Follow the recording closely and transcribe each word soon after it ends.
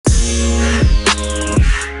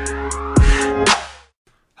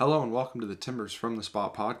Hello and welcome to the Timbers from the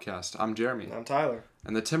Spot podcast. I'm Jeremy. I'm Tyler.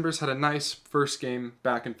 And the Timbers had a nice first game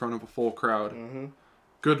back in front of a full crowd. Mm-hmm.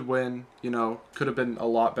 Good win, could have been a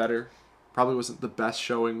lot better. Probably wasn't the best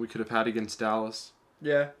showing we could have had against Dallas.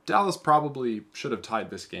 Yeah. Dallas probably should have tied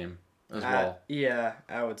this game as well. Yeah,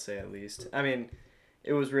 I would say at least. I mean,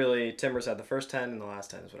 it was really, Timbers had the first 10 and the last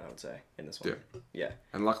 10 is what I would say in this one. Yeah.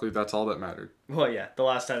 And luckily that's all that mattered. Well, yeah, the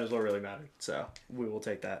last 10 is what really mattered, so we will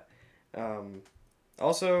take that.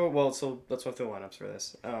 So let's run through the lineups for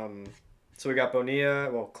this. So we got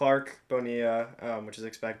Clark, Bonilla, which is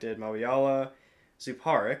expected, Mawiala,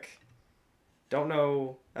 Zuparik. Don't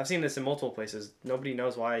know, I've seen this in multiple places. Nobody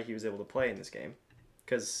knows why he was able to play in this game.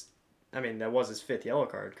 Because, that was his 5th yellow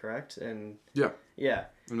card, correct? And Yeah. Yeah.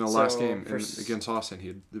 In the last game against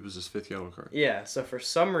Austin, it was his 5th yellow card. Yeah, so for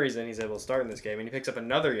some reason he's able to start in this game, and he picks up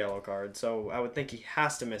another yellow card, so I would think he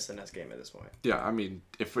has to miss the next game at this point. Yeah,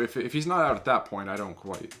 if he's not out at that point, I don't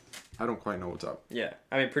quite know what's up. Yeah.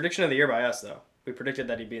 Prediction of the year by us, though. We predicted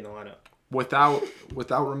that he'd be in the lineup. Without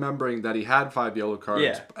remembering that he had 5 yellow cards,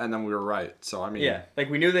 yeah. And then we were right. So, Yeah,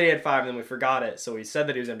 we knew that he had 5, and then we forgot it, so we said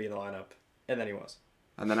that he was going to be in the lineup, and then he was.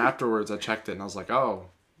 And then afterwards, I checked it, and I was like, oh,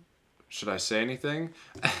 should I say anything?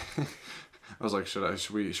 I was like,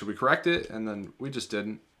 should we correct it? And then we just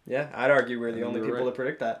didn't. Yeah, I'd argue we're the only people to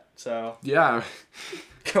predict that. So yeah,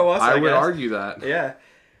 go us. I would argue that. Yeah.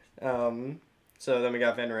 So then we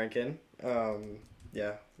got Van Rankin.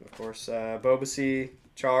 Yeah, of course. Bobasi,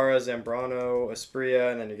 Chara, Zambrano,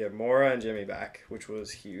 Asprilla, and then you get Mora and Jimmy back, which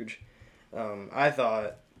was huge. I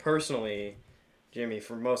thought personally, Jimmy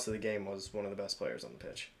for most of the game was one of the best players on the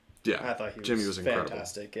pitch. Yeah, I thought Jimmy was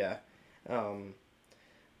fantastic. Yeah.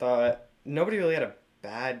 Thought nobody really had a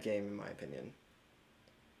bad game in my opinion.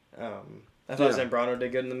 I thought Zambrano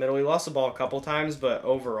did good in the middle. He lost the ball a couple times, but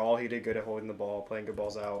overall he did good at holding the ball, playing good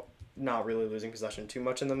balls out, not really losing possession too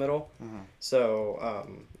much in the middle. Mm-hmm. So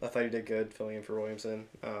I thought he did good filling in for Williamson.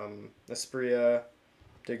 Asprilla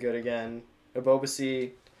did good again.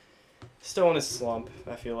 Ebobisi still in his slump,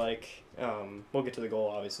 I feel like. We'll get to the goal,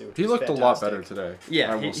 obviously. Which he looked fantastic. a lot better today.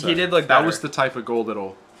 Yeah, he did look better. That was the type of goal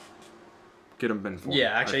that'll get him in form.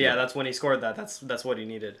 Yeah, actually, that's when he scored that. That's what he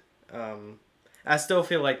needed. I still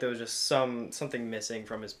feel like there was just something missing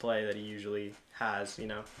from his play that he usually has,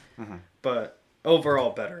 Mm-hmm. But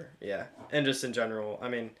overall, better, yeah. And just in general,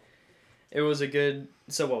 it was a good.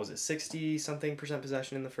 So what was it? 60-something%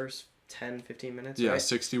 possession in the first 10-15 minutes. Yeah, right?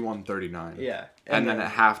 61-39. Yeah, and then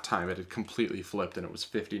at halftime, it had completely flipped, and it was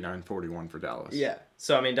 59-41 for Dallas. Yeah.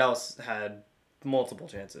 So Dallas had multiple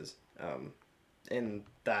chances in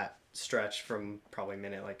that stretch from probably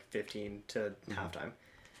minute 15 to halftime.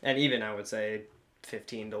 And even, I would say,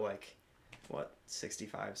 15 to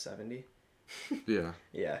 65, 70? Yeah.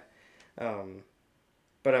 Yeah.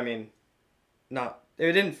 But, it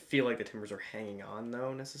didn't feel like the Timbers were hanging on,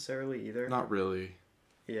 though, necessarily, either. Not really.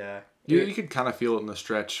 Yeah. You could kind of feel it in the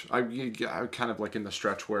stretch. I kind of in the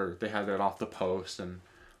stretch where they had it off the post, and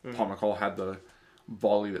Paul McCall had the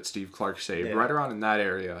volley that Steve Clark saved. Yeah. Right around in that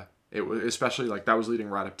area. It was especially that was leading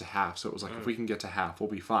right up to half, so it was if we can get to half, we'll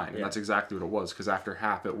be fine. And that's exactly what it was, because after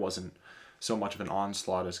half, it wasn't so much of an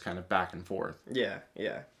onslaught as kind of back and forth. Yeah,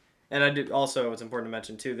 yeah. And I did also, it's important to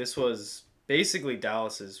mention too, this was basically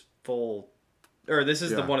Dallas's one of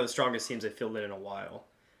the strongest teams they fielded in a while.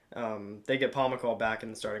 They get Paul McCall back in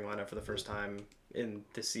the starting lineup for the first time in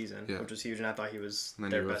this season, which was huge, and I thought he was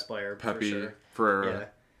their best player Pepe, for sure. Ferreira,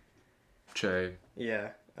 Che.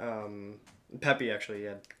 Yeah. Pepe actually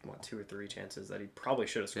had 2 or 3 chances that he probably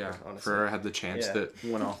should have scored. Honestly, Ferreira had the chance that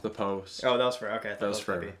went off the post. Oh, that was Ferreira. Okay, I thought that was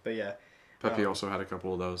Ferreira. Pepe. But yeah, Pepe also had a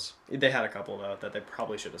couple of those. They had a couple though that they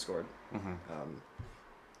probably should have scored. Mm-hmm.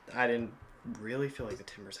 I didn't really feel like the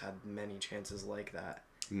Timbers had many chances like that.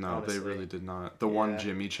 No, honestly. They really did not. The one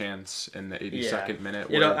Jimmy chance in the 82nd minute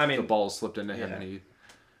where the ball slipped into him and he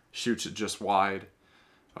shoots it just wide.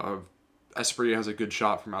 Asprilla has a good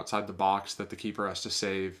shot from outside the box that the keeper has to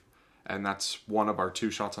save. And that's one of our 2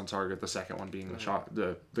 shots on target. The second one being the shot,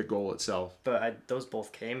 the goal itself. But those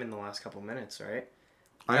both came in the last couple minutes, right?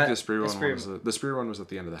 I think the Spear one was at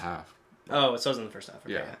the end of the half. Oh, it was in the first half.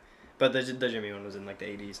 Okay, yeah. But the Jimmy one was in the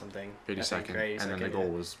 80-something. 82nd, right? And then the goal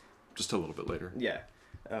was just a little bit later. Yeah,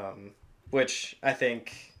 which I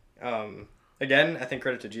think, again, I think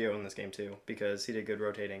credit to Gio in this game too, because he did good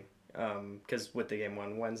rotating. Because with the game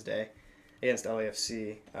on Wednesday against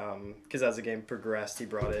LAFC, because as the game progressed, he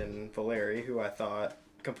brought in Valeri, who I thought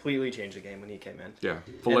completely changed the game when he came in. Yeah,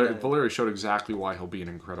 Valeri showed exactly why he'll be an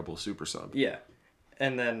incredible super sub. Yeah,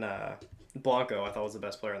 and then Blanco I thought was the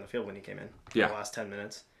best player on the field when he came in. Yeah. The last 10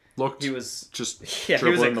 minutes. Looked he was just he was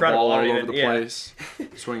dribbling the ball all over the yeah. place,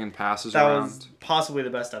 swinging passes that around. That was possibly the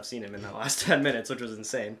best I've seen him in that last 10 minutes, which was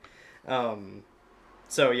insane.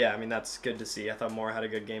 So, yeah, I mean, that's good to see. I thought Moore had a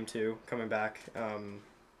good game, too, coming back.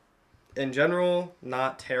 In general,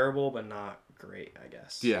 not terrible, but not great, I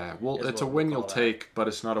guess. Yeah, well, it's a win you'll take, but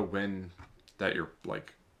it's not a win that you're,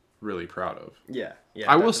 like, really proud of. Yeah.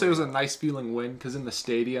 I will say it was a nice feeling win, because in the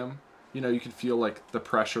stadium, you know, you could feel, like, the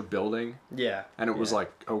pressure building. Yeah. And it was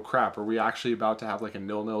like, oh, crap, are we actually about to have, like, a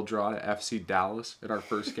 0-0 draw to FC Dallas in our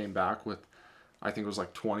first game back with, I think it was,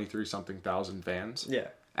 like, 23-something thousand fans? Yeah.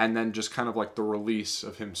 And then just kind of, like, the release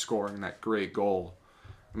of him scoring that great goal.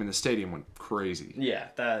 I mean, the stadium went crazy. Yeah,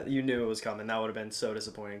 that you knew it was coming. That would have been so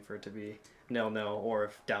disappointing for it to be 0-0, or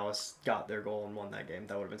if Dallas got their goal and won that game,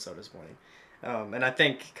 that would have been so disappointing. And I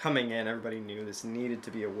think coming in, everybody knew this needed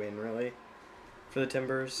to be a win, really, for the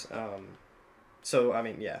Timbers. So, I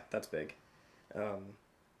mean, yeah, that's big. Yeah,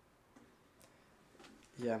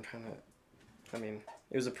 I'm trying to... I mean,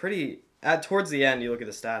 it was a pretty... towards the end, you look at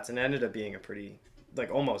the stats, and it ended up being a pretty... like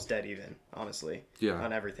almost dead even, honestly. Yeah.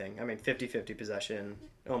 On everything. I mean, 50-50 possession,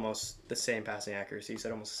 almost the same passing accuracy. You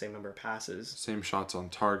said almost the same number of passes. Same shots on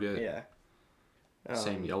target. Yeah.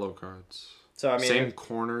 Same yellow cards. So I mean, same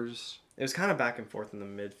corners. It was kind of back and forth in the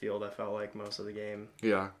midfield. I felt like most of the game.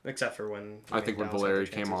 Yeah. Except for when I think when Valeri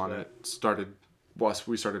came on, it started.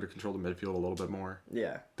 We started to control the midfield a little bit more.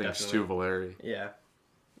 Yeah. Thanks definitely. to Valeri. Yeah.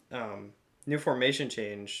 New formation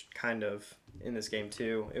change kind of in this game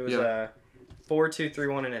too. It was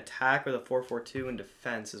 4-2-3-1 in attack with a 4-4-2 in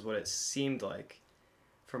defense is what it seemed like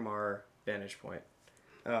from our vantage point.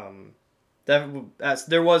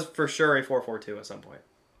 There was for sure a 4-4-2 at some point.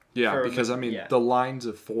 Yeah, because I mean the lines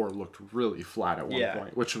of four looked really flat at one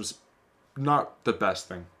point, which was not the best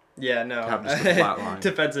thing. Yeah, no. Have just a flat line.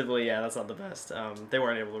 Defensively, yeah, that's not the best. They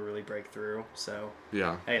weren't able to really break through, so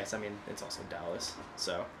yeah. I guess it's also Dallas,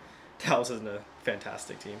 so Dallas isn't a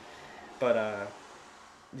fantastic team, but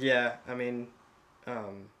yeah, I mean.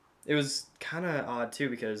 It was kind of odd too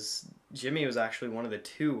because Jimmy was actually one of the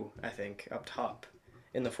two, I think, up top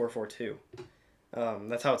in the 4-4-2.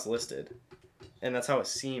 That's how it's listed, and that's how it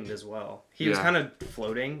seemed as well. He was kind of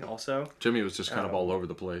floating also. Jimmy was just kind of all over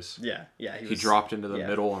the place. Yeah. He dropped into the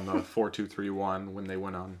middle on the 4-2-3-1 when they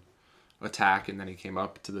went on attack, and then he came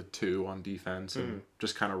up to the 2 on defense and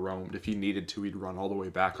just kind of roamed. If he needed to, he'd run all the way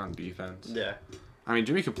back on defense. Yeah. I mean,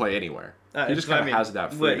 Jimmy could play anywhere. He just kind of has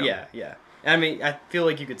that freedom. Yeah. I mean, I feel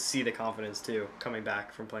like you could see the confidence, too, coming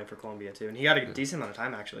back from playing for Colombia, too. And he got a decent amount of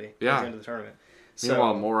time, actually, at the end of the tournament.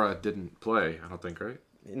 Meanwhile, Mora didn't play, I don't think, right?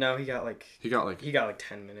 No, he got like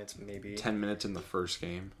 10 minutes, maybe. 10 minutes in the first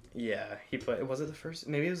game. Yeah, he played. Was it the first?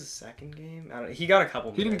 Maybe it was the second game. I don't know. He got a couple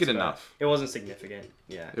minutes. He didn't get enough. It wasn't significant,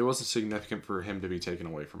 yeah. It wasn't significant for him to be taken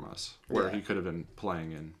away from us, where he could have been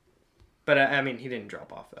playing in. But, I mean, he didn't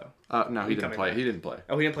drop off, though. No, he didn't play. Back. He didn't play.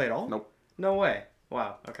 Oh, he didn't play at all? Nope. No way.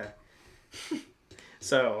 Wow, okay.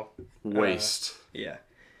 So waste. Yeah.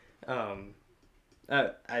 I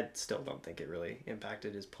still don't think it really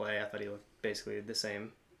impacted his play. I thought he looked basically the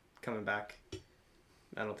same coming back.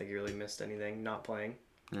 I don't think he really missed anything not playing.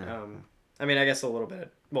 Yeah. I mean, I guess a little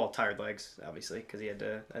bit. Well, tired legs, obviously, because he had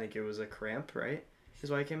to. I think it was a cramp, right? Is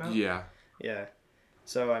why he came out. Yeah. Yeah.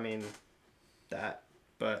 So I mean, that.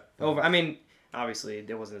 But I mean, obviously,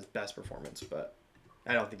 it wasn't his best performance, but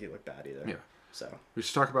I don't think he looked bad either. Yeah. So we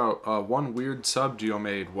should talk about one weird sub Gio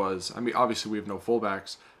made was, I mean, obviously we have no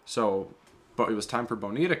fullbacks, but it was time for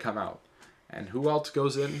Bonilla to come out. And who else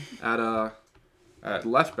goes in at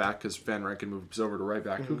left back, because Van Rankin moves over to right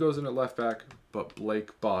back. Who goes in at left back but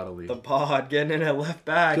Blake Bodley? The Bod getting in at left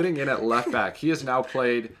back. Getting in at left back. He has now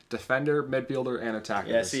played defender, midfielder, and attacker.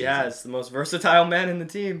 Yes, he has. The most versatile man in the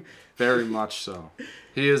team. Very much so.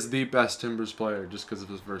 He is the best Timbers player just because of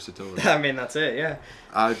his versatility. I mean, that's it, yeah.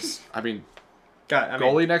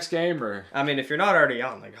 Goalie next game, or? I mean, if you're not already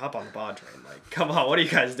on, like, hop on the Bod train. Like, come on, what are you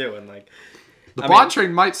guys doing? Like, the Bod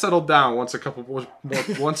train might settle down once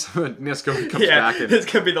Nisco comes back and this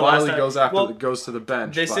could be the last time. Goes to the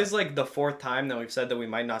bench. This is like the fourth time that we've said that we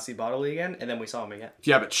might not see Bodley again, and then we saw him again.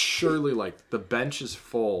 Yeah, but surely, like, the bench is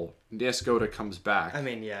full. Nisco comes back. I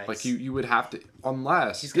mean, yeah. Like, you would have to,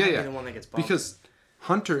 unless... He's got to be the one that gets bumped. Because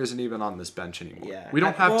Hunter isn't even on this bench anymore. Yeah. We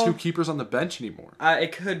don't have two keepers on the bench anymore.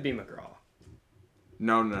 It could be McGraw.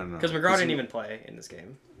 No. Because McGraw didn't even play in this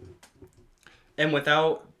game. And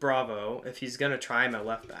without Bravo, if he's going to try him at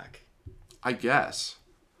left back. I guess.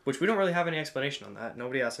 Which we don't really have any explanation on that.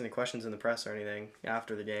 Nobody asked any questions in the press or anything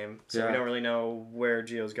after the game. So we don't really know where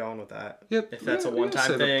Gio's going with that. Yep. If that's a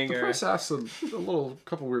one-time thing. The press asked a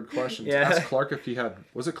couple weird questions. Asked Clark if he had...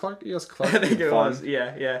 Was it Clark? Yes, Clark. I think it was.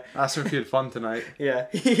 Yeah. Asked him if he had fun tonight. Yeah,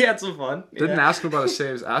 he had some fun. Didn't ask him about his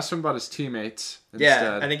saves. Asked him about his teammates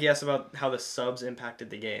instead. Yeah, I think he asked about how the subs impacted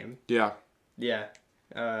the game. Yeah. Yeah.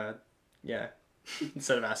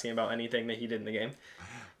 Instead of asking about anything that he did in the game.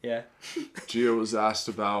 Yeah. Gio was asked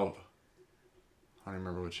about... I don't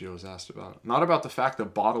remember what Gio was asked about. Not about the fact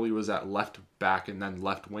that Bodley was at left back and then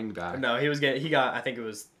left wing back. No, he got, I think it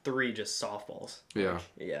was 3 just softballs. Yeah.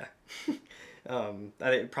 Yeah. I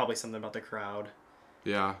think probably something about the crowd.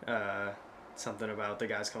 Yeah. Something about the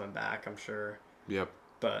guys coming back, I'm sure. Yep.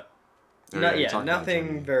 But,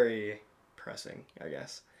 nothing very pressing, I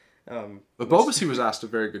guess. But Bobasi was asked a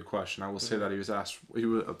very good question. I will say that he was asked,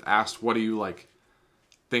 what do you like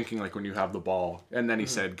thinking like when you have the ball? And then he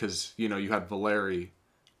said, because, you had Valeri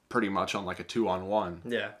pretty much on like a 2-on-1.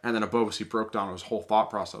 Yeah. And then Bobasi broke down his whole thought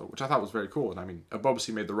process, which I thought was very cool. And I mean,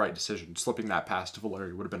 Bobasi made the right decision. Slipping that pass to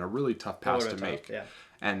Valeri would have been a really tough pass to make. Yeah.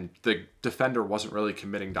 And the defender wasn't really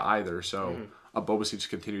committing to either. So Bobasi just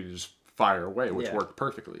continued to just fire away, which worked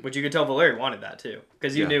perfectly. Which you could tell Valeri wanted that too,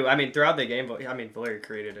 because you knew. I mean, throughout the game, Valeri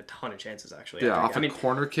created a ton of chances actually. Yeah, off a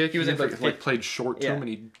corner kick, he was played short to him, and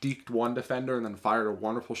he deked one defender, and then fired a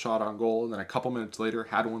wonderful shot on goal. And then a couple minutes later,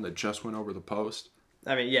 had one that just went over the post.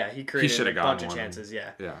 I mean, yeah, he created a bunch of chances.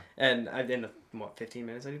 Yeah. And in the 15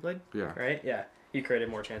 minutes that he played. Yeah. Right. Yeah, he created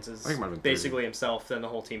more chances. I think it might have been basically himself than the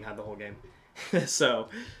whole team had the whole game. So,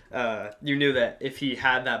 you knew that if he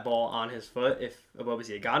had that ball on his foot, if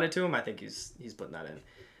Bobasi had gotten it to him, I think he's putting that in.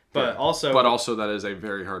 But also that is a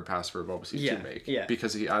very hard pass for Bobasi to make. Yeah.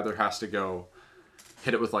 Because he either has to go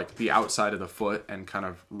hit it with like the outside of the foot and kind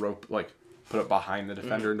of put it behind the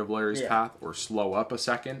defender into Valeri's path, or slow up a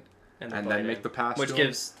second and then make the pass, which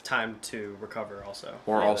gives time to recover also.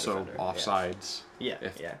 Or also offsides.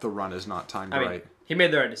 If the run is not timed right. He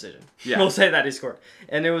made the right decision. Yeah. We'll say that he scored.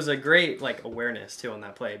 And it was a great awareness too on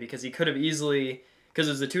that play, because he could have easily, because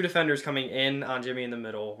there's the 2 defenders coming in on Jimmy in the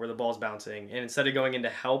middle where the ball's bouncing, and instead of going in to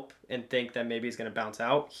help and think that maybe he's going to bounce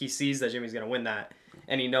out, he sees that Jimmy's going to win that,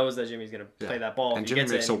 and he knows that Jimmy's going to play that ball. And Jimmy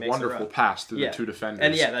makes a wonderful pass through the 2 defenders.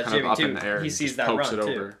 And that's Jimmy up too. In the air, he sees that run too.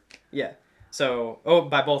 Over. Yeah. So,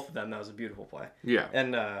 by both of them, that was a beautiful play. Yeah.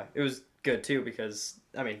 And it was good too, because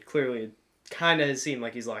clearly it kind of seemed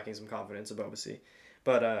like he's lacking some confidence about Bobasi.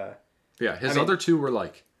 But his other 2 were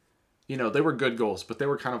they were good goals, but they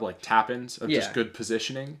were kind of like tap-ins of just good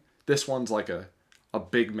positioning. This one's like a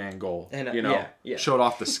big man goal. And showed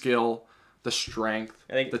off the skill, the strength,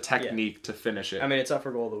 the technique to finish it. I mean, it's up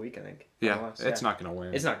for goal of the week, I think. Yeah, it's not going to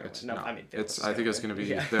win. It's not going to win. No, I mean, I think it's going to be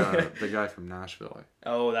the guy from Nashville.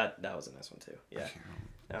 Oh, that was a nice one too. Yeah.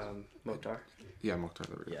 Mokhtar. Yeah, Mokhtar.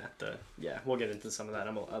 We'll get into some of that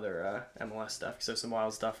other MLS stuff. So some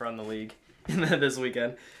wild stuff around the league this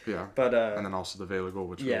weekend. Yeah. But and then also the Vela goal,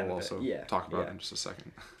 which we'll also talk about in just a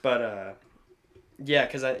second. But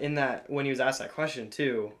because in that, when he was asked that question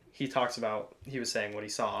too, he was saying what he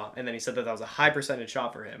saw, and then he said that was a high percentage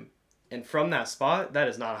shot for him. And from that spot, that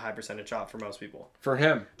is not a high percentage shot for most people. For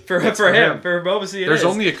him. For him. For Bobasi, There's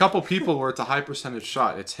only a couple people where it's a high percentage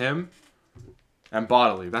shot. It's him and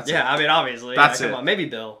Bodley. That's it. I mean, obviously. That's come on. Maybe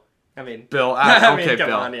Bill. I mean, Bill. Okay, come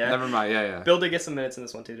Bill. On, Never mind. Yeah. Bill did get some minutes in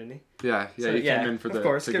this one too, didn't he? Yeah. He came in for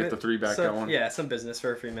to get the 3 back going. Yeah, some business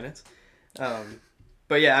for a few minutes.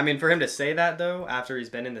 But yeah, I mean, for him to say that though, after he's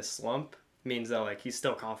been in this slump, means that he's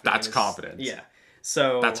still confident. That's confidence. Yeah.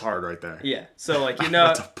 So that's hard right there. Yeah. So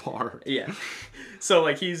that's a bar. Yeah. So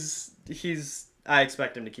he's I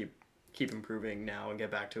expect him to keep improving now and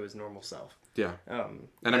get back to his normal self. Yeah.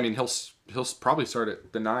 And I mean, he'll probably start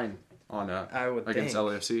at the 9 on against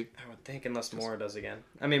LAFC. I would think, unless Moore does again.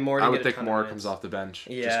 I mean, Moore. I would think Moore comes off the bench just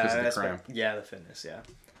because of the cramp. The fitness. Yeah.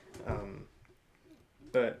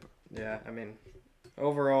 But yeah, I mean,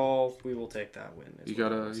 overall, we will take that win. You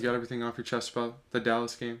got everything off your chest about the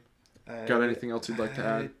Dallas game? Got anything else you'd like to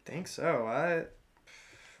add? I think so. I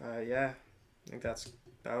think that's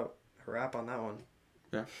about a wrap on that one.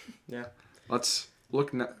 Yeah. Yeah. Let's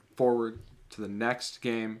look forward to the next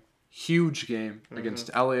game. Huge game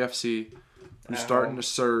against LAFC. Who's starting to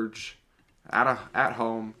surge at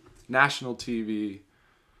home. National TV.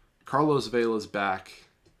 Carlos Vela's back.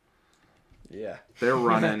 Yeah. They're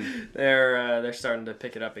running. They're starting to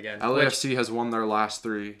pick it up again. LAFC has won their last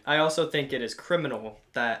 3. I also think it is criminal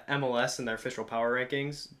that MLS in their official power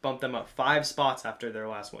rankings bumped them up 5 spots after their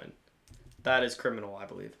last win. That is criminal, I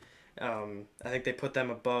believe. I think they put them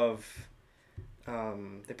above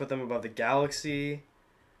the Galaxy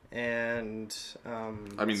and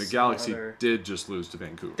I mean, the Galaxy did just lose to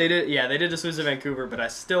Vancouver. They did just lose to Vancouver, but I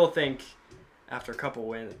still think after a couple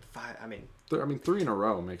wins, 3 in a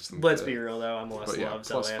row makes them. Let's be real though, MLS loves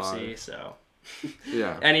LAFC, 5. so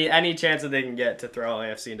yeah. Any chance that they can get to throw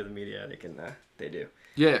LAFC into the media, they do.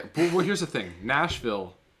 Yeah, but well, here's the thing: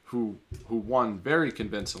 Nashville, who won very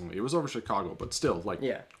convincingly, it was over Chicago, but still,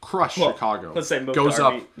 crushed Chicago. Let's say goes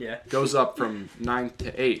up from 9th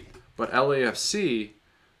to 8th, but LAFC,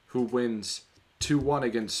 who wins 2-1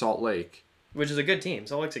 against Salt Lake, which is a good team.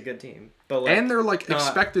 Salt Lake's a good team, but and their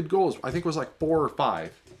expected goals, I think, was 4 or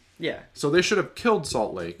 5. Yeah. So they should have killed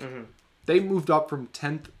Salt Lake. Mm-hmm. They moved up from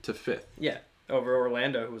 10th to 5th. Yeah, over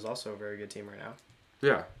Orlando, who is also a very good team right now.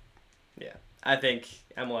 Yeah. Yeah. I think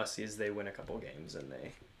MLS sees they win a couple games and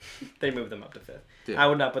they move them up to 5th. Yeah. I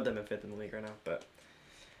would not put them in 5th in the league right now, but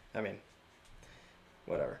I mean,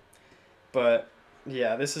 whatever. But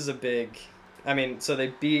yeah, this is a big. I mean, so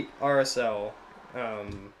they beat RSL,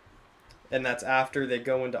 and that's after they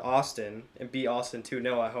go into Austin and beat Austin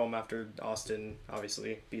 2-0 at home after Austin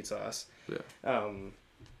obviously beats us. Yeah.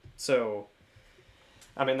 So,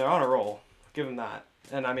 I mean, they're on a roll. Give them that.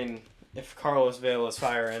 And I mean, if Carlos Vela is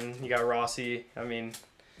firing, you got Rossi. I mean,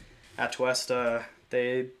 Atuesta,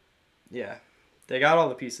 they got all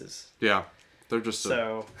the pieces. Yeah, they're just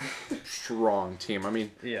a strong team. I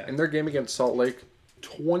mean, in their game against Salt Lake,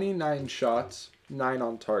 29 shots, 9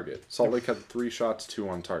 on target. Salt Lake had 3 shots, 2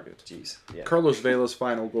 on target. Jeez. Yeah. Carlos Vela's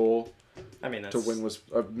final goal to win was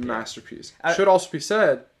a masterpiece. Should also be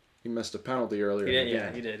said, he missed a penalty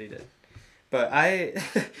earlier. He did. But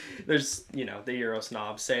there's, the Euro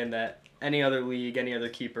snobs saying that any other league, any other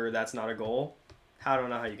keeper, that's not a goal. I don't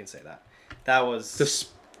know how you can say that. That was... The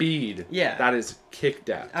speed. Yeah. That is kicked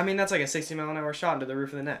at. I mean, that's like a 60-mile-an-hour shot into the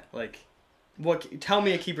roof of the net. Tell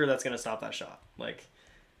me a keeper that's going to stop that shot.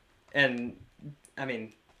 And, I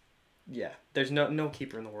mean, yeah. There's no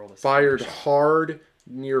keeper in the world that's... Fired hard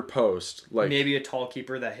near post. Maybe a tall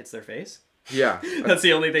keeper that hits their face. Yeah. That's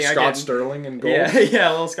the only thing I Scott can... Sterling in goal. Yeah,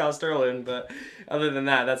 a little Scott Sterling, but other than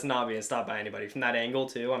that, that's not being stopped by anybody. From that angle,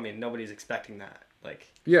 too, I mean, nobody's expecting that.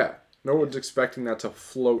 Yeah, no one's expecting that to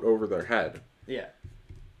float over their head. Yeah.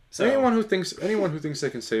 So anyone who thinks they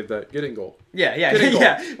can save that, get in goal. Yeah.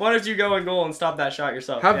 Why don't you go in goal and stop that shot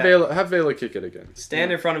yourself? Have Vela kick it again.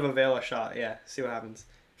 Stand in front of a Vela shot, see what happens.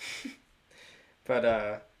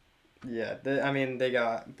 But, they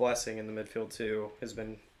got Blessing in the midfield, too. Has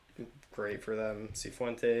been... great for them.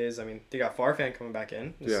 Cifuentes. I mean, they got Farfan coming back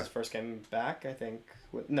in. This is his first game back, I think.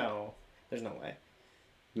 No, there's no way.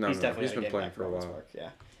 No, he's been playing for a while. Park, yeah.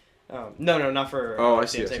 No, not for. Oh, I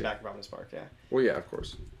see. Back in Providence Park. Yeah. Well, yeah, of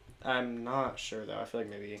course. I'm not sure though. I feel like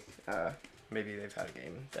maybe they've had a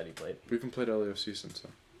game that he played. We haven't played LAFC since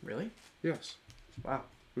then. Really? Yes. Wow.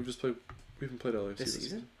 We haven't played LAFC this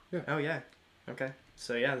season. Yeah. Oh yeah. Okay.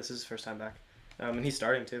 So yeah, this is his first time back. And he's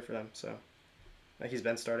starting too for them. So. He's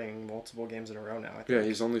been starting multiple games in a row now, I think. Yeah,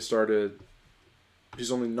 he's only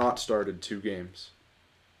not started 2 games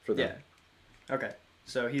for them. Yeah. Okay.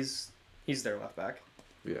 So he's their left back.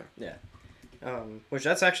 Yeah. Yeah. Which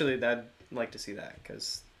I'd like to see that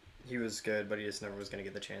because he was good, but he just never was going to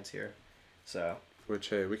get the chance here. So. Which,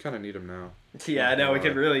 hey, we kind of need him now. Yeah, I know. We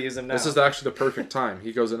could really use him now. This is actually the perfect time.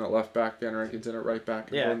 He goes in at left back, Van Rankin's in at right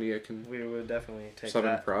back, and Bonilla can... We would definitely take subbing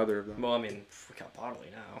that. for either of them. Well, I mean, we got Bodley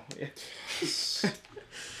now. Yes.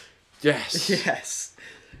 Yes.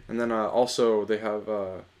 And then also they have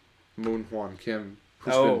Moon Hwan Kim,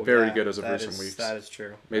 who's been very good as of recent weeks. That is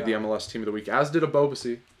true. Made the MLS Team of the Week, as did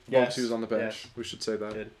Abobasi. Yes. Abobasi was on the bench. Yes. We should say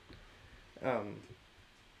that. Did.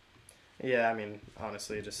 Yeah, I mean,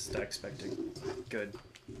 honestly, just expect a good,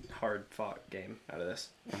 hard-fought game out of this.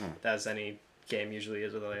 Mm-hmm. As any game usually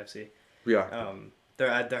is with LAFC. Yeah.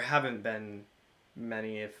 There haven't been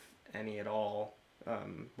many, if any at all,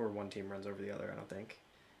 where one team runs over the other, I don't think,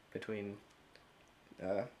 between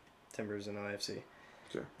Timbers and LAFC.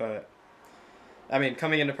 Sure. But, I mean,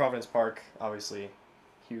 coming into Providence Park, obviously,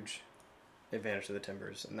 huge advantage to the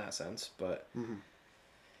Timbers in that sense, but... Mm-hmm.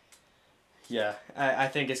 Yeah, I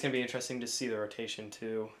think it's going to be interesting to see the rotation,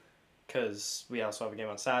 too, because we also have a game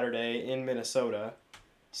on Saturday in Minnesota.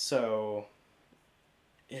 So,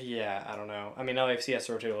 yeah, I don't know. I mean, LAFC has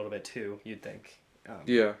to rotate a little bit, too, you'd think.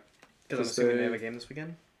 Yeah. Because I'm assuming they have a game this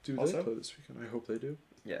weekend? Do they play this weekend? I hope they do.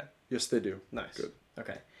 Yeah. Yes, they do. Nice. Good.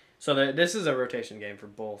 Okay. So this is a rotation game for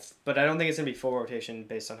both, but I don't think it's going to be full rotation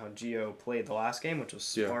based on how Gio played the last game, which was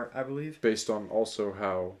smart, I believe. Based on also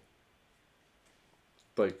how...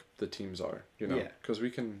 the teams are, because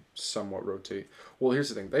we can somewhat rotate. Well, here's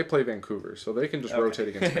the thing: they play Vancouver, so they can just rotate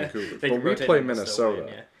against Vancouver. But we play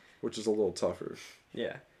Minnesota, which is a little tougher.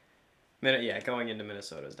 Yeah, Going into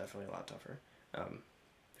Minnesota is definitely a lot tougher.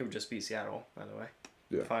 Who just beat Seattle, by the way.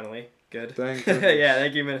 Yeah. Finally. Good. Thank you. Yeah,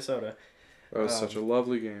 thank you, Minnesota. That was such a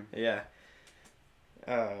lovely game. Yeah.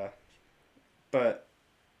 But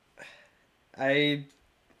I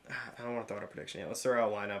don't want to throw out a prediction yet. Let's throw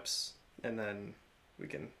out lineups, and then we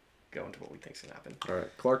can go into what we think's going to happen. All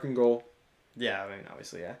right. Clark in goal. Yeah, I mean,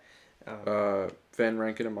 obviously, yeah. Van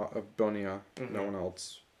Rankin and Bonia. Mm-hmm. No one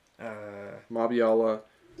else. Mabiala.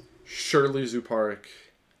 Surely Zuparik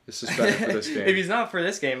is suspended for this game. If he's not for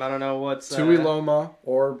this game, I don't know what's... Tui Loma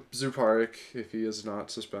or Zuparik if he is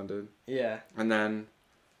not suspended. Yeah. And then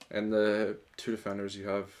in the two defenders, you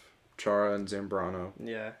have Chara and Zambrano.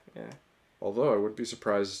 Yeah. Although I would be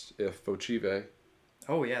surprised if Fochive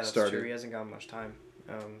started. True. He hasn't gotten much time.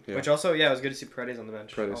 Which also, it was good to see Paredes on the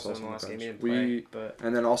bench. Paredes also in the last game. He didn't play, but...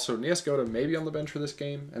 And then also Niascota maybe on the bench for this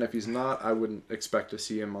game. And if he's not, I wouldn't expect to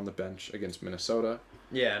see him on the bench against Minnesota.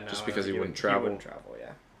 Yeah, no. Just because he wouldn't travel. He wouldn't travel,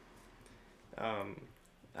 yeah.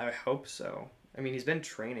 I hope so. I mean, he's been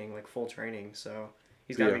training, like full training, so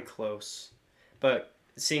he's got to be close. But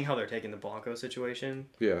seeing how they're taking the Blanco situation...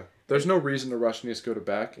 Yeah. There's no reason to rush Niascota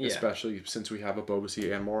back, especially since we have a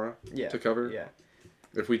Bobasi and Mora to cover. Yeah.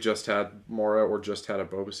 If we just had Mora or just had a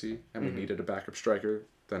Bobasi and we needed a backup striker,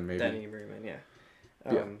 then maybe... Then you bring him in,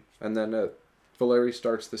 yeah. And then Valeri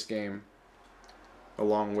starts this game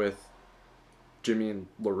along with Jimmy and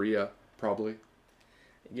Loria, probably.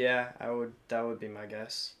 Yeah, that would be my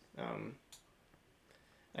guess.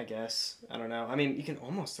 I guess. I don't know. I mean, you can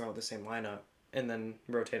almost throw out the same lineup and then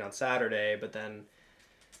rotate on Saturday, but then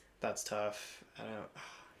that's tough. I don't know.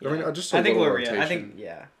 Yeah. I mean, just a little rotation.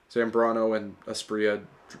 Yeah. Zambrano and Asprilla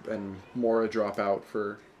and Mora drop out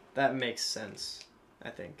for... That makes sense, I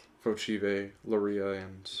think. Fochive, Loria,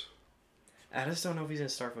 and... I just don't know if he's going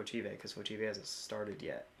to start Fochive, because Fochive hasn't started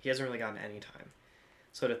yet. He hasn't really gotten any time.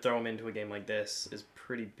 So to throw him into a game like this is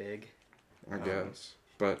pretty big. I guess.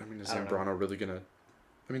 But, I mean, is Zambrano really going to...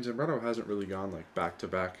 I mean, Zambrano hasn't really gone, like,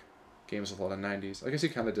 back-to-back games with a lot of 90s. I guess he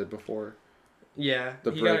kind of did before. Yeah.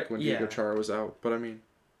 The break when Diego Chara was out. But, I mean...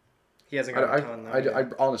 He hasn't got a ton, though. I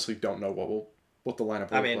honestly don't know what the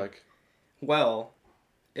lineup will look like. Well,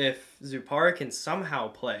 if Zupara can somehow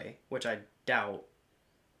play, which I doubt,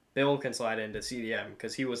 Bill can slide into CDM,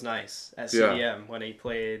 because he was nice at CDM when he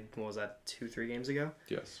played, what was that, 2-3 games ago?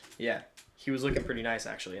 Yes. Yeah. He was looking pretty nice,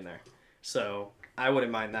 actually, in there. So, I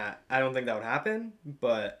wouldn't mind that. I don't think that would happen,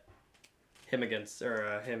 but him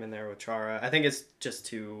in there with Chara, I think it's just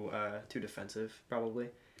too defensive, probably.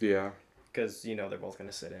 Yeah. Because, they're both going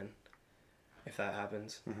to sit in. If that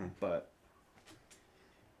happens. Mm-hmm. But,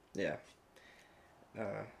 yeah. And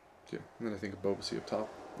then I think of Bobasi up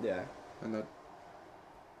top. Yeah. And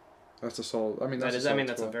that's a solid... I mean, that's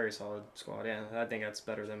a very solid squad, yeah. I think that's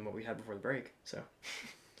better than what we had before the break, so...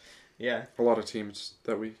 Yeah. A lot of teams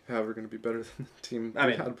that we have are going to be better than the team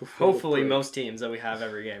we had before. Hopefully most teams that we have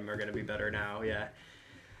every game are going to be better now, yeah.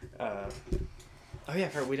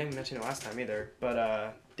 We didn't mention it last time either,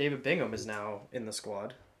 but David Bingham is now in the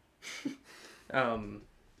squad.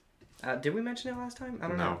 Did we mention it last time? I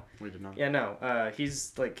don't know. No, we did not. Yeah, no.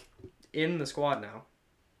 He's like in the squad now.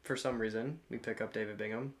 For some reason, we pick up David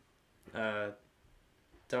Bingham.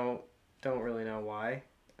 Don't really know why.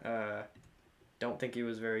 Don't think he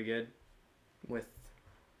was very good with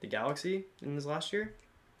the Galaxy in his last year.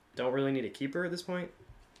 Don't really need a keeper at this point.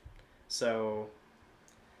 So.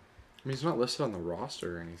 I mean, he's not listed on the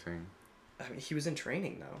roster or anything. I mean, he was in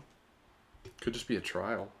training though. Could just be a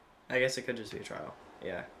trial. I guess it could just be a trial.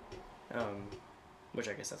 Yeah. Which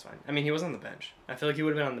I guess that's fine. I mean, he was on the bench. I feel like he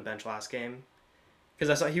would have been on the bench last game.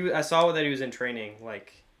 Because I saw that he was in training,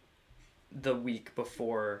 like, the week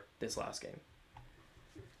before this last game.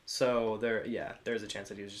 So, there's a chance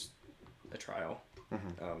that he was just a trial.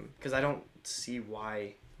 Because I don't see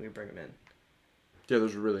why we bring him in. Yeah,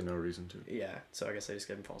 there's really no reason to. Yeah, so I guess I just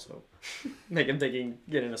give him false hope. Make him think he can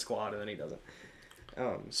get in a squad, and then he doesn't.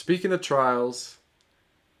 Speaking of trials...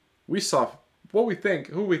 We saw who we think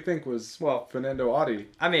was Fanendo Adi.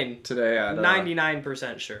 I mean, today at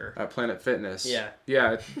 99% sure at Planet Fitness.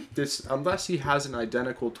 Yeah. This unless he has an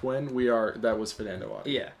identical twin, that was Fanendo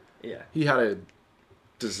Adi. Yeah. He had a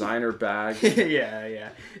designer bag. Yeah.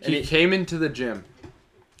 He came into the gym,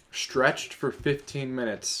 stretched for 15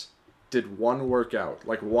 minutes, did one workout,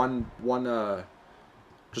 like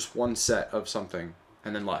just one set of something,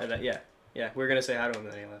 and then left. Yeah. We were gonna say hi to him,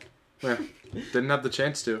 and then he left. Yeah, didn't have the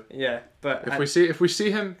chance to. Yeah, but if we see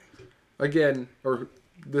him again, or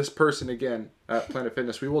this person again at Planet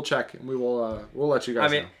Fitness, we will check and we'll let you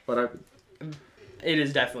guys know. But it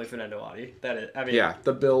is definitely Fanendo Adi. That is. I mean. Yeah,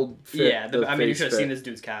 the build fit. Yeah, you should have seen this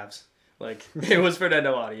dude's calves. Like, it was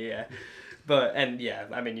Fanendo Adi, yeah. But, and yeah,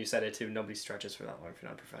 I mean, you said it too. Nobody stretches for that long if you're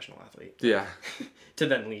not a professional athlete. Yeah. To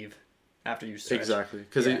then leave after you stretch. Exactly.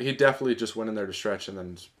 Because he definitely just went in there to stretch and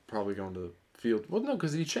then probably going to the field. Well, no,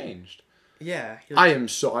 because he changed. Yeah. I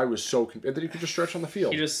was so convinced that he could just stretch on the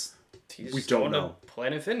field. He's we don't know. To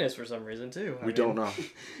Planet Fitness for some reason too. We don't know.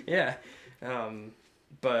 Yeah.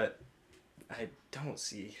 But I don't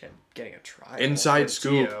see him getting a trial. Inside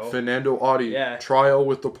scoop, Fanendo Adi, trial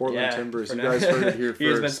with the Portland Timbers. You guys heard it here first.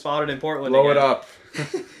 He's been spotted in Portland Blow it up.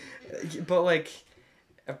 But like,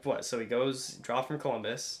 what? So he goes, dropped from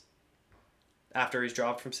Columbus, after he's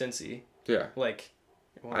dropped from Cincy. Yeah. Like,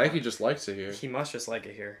 well, I think he just likes it here. He must just like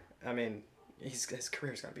it here. I mean, his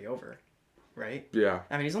career's got to be over, right? Yeah.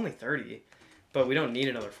 I mean, he's only 30, but we don't need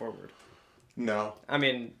another forward. No. I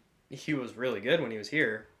mean, he was really good when he was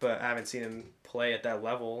here, but I haven't seen him play at that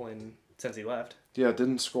level since he left. Yeah,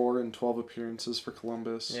 didn't score in 12 appearances for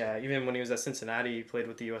Columbus. Yeah, even when he was at Cincinnati, he played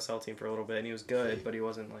with the USL team for a little bit, and he was good, but he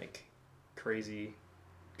wasn't, like, crazy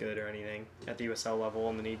good or anything at the USL level,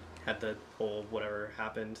 and then he had the whole whatever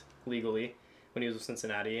happened legally when he was with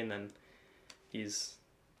Cincinnati, and then he's...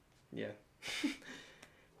 Yeah.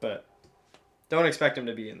 But don't expect him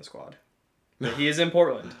to be in the squad. But he is in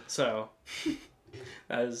Portland, so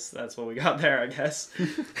that's what we got there, I guess.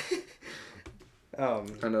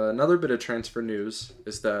 And another bit of transfer news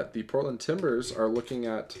is that the Portland Timbers are looking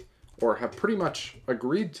at, or have pretty much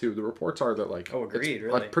agreed to, the reports are that agreed,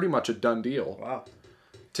 really? Pretty much a done deal. Wow.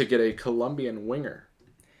 To get a Colombian winger.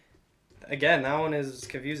 Again, that one is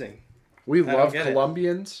confusing. We love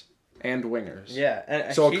Colombians and wingers.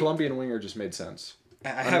 Yeah. So a Colombian winger just made sense.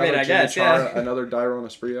 I guess, yeah. Another Dairon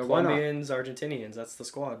Asprilla. Colombians, Argentinians, that's the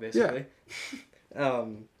squad, basically.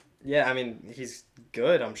 Yeah. I mean, he's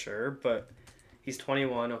good, I'm sure, but he's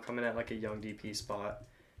 21. He'll come in at like a young DP spot.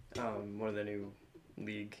 One of the new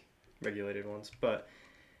league regulated ones,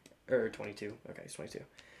 or 22. Okay, he's 22.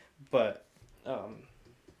 But,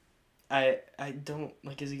 I don't,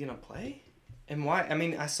 like, is he going to play? And why? I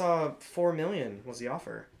mean, I saw $4 million was the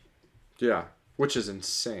offer. Yeah, which is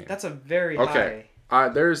insane. That's a very high.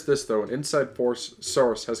 There's this, though. An inside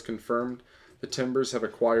source has confirmed the Timbers have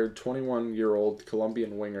acquired 21-year-old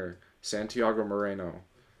Colombian winger Santiago Moreno.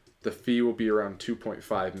 The fee will be around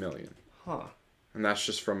 $2.5 million. Huh. And that's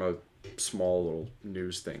just from a small little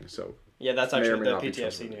news thing. So yeah, that's actually the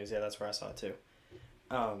PTFC news. Yeah, that's where I saw it too.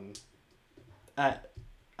 I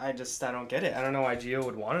don't get it. I don't know why Gio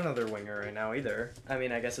would want another winger right now either. I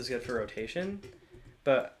mean, I guess it's good for rotation.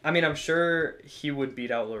 But, I mean, I'm sure he would beat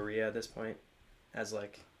out Loria at this point as,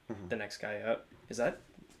 like, the next guy up. Is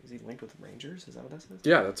he linked with the Rangers? Is that what that says?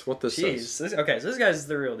 Yeah, that's what this says. Okay, so this guy's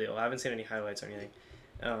the real deal. I haven't seen any highlights or anything.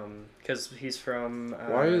 Because he's from...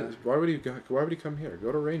 Why would he come here?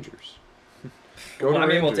 Go to Rangers.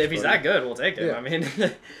 Rangers, if he's that good, we'll take him. Yeah. I mean...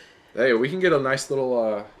 Hey, we can get a nice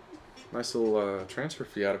little transfer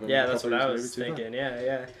fee out of him. Yeah, that's what I was thinking.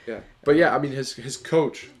 Yeah. But yeah, I mean, his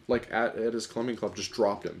coach, like at his Colombian club, just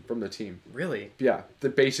dropped him from the team. Really? Yeah,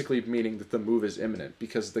 basically meaning that the move is imminent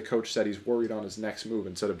because the coach said he's worried on his next move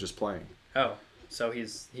instead of just playing. Oh, so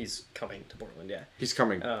he's coming to Portland, yeah. He's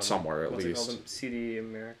coming somewhere at least. What's it called? CD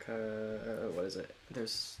America. What is it?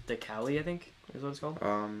 There's the Cali, I think, is what it's called.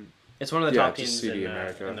 It's one of the top teams in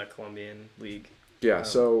the Colombian league. Yeah,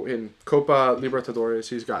 so in Copa Libertadores,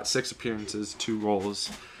 he's got 6 appearances, 2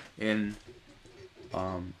 goals in,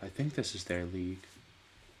 I think this is their league.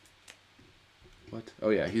 What?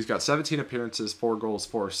 Oh, yeah, he's got 17 appearances, 4 goals,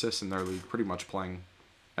 4 assists in their league, pretty much playing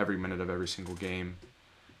every minute of every single game.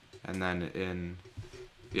 And then in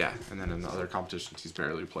the other competitions, he's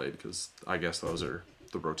barely played because I guess those are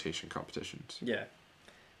the rotation competitions. Yeah,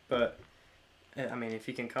 but, I mean, if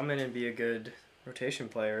he can come in and be a good rotation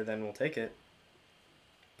player, then we'll take it.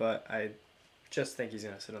 But I just think he's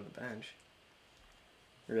going to sit on the bench.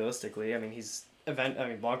 Realistically, I mean,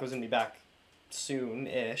 Blanco's going to be back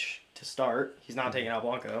soon-ish to start. He's not taking out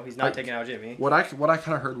Blanco. He's not taking out Jimmy. What I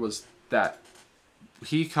kind of heard was that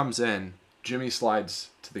he comes in, Jimmy slides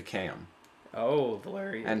to the cam. Oh,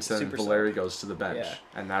 Valeri. And then Valeri goes to the bench. Yeah.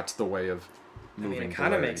 And that's the way of moving it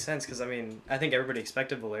kind of makes sense because, I think everybody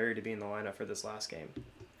expected Valeri to be in the lineup for this last game.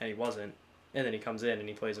 And he wasn't. And then he comes in and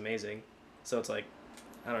he plays amazing. So it's like,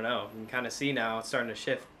 I don't know. You can kind of see now it's starting to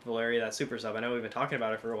shift Valeri, that super sub. I know we've been talking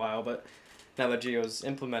about it for a while, but now that Gio's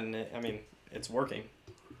implementing it, I mean, it's working.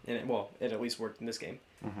 And it at least worked in this game.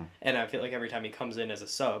 Mm-hmm. And I feel like every time he comes in as a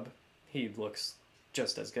sub, he looks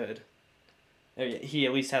just as good. He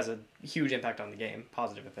at least has a huge impact on the game,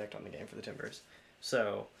 positive effect on the game for the Timbers.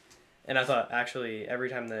 So, and I thought actually every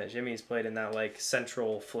time that Jimmy's played in that like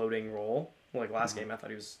central floating role, like last game, I thought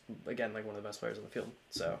he was again like one of the best players on the field.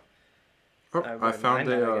 So, I found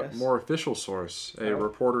a more official source. A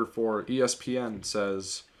reporter for ESPN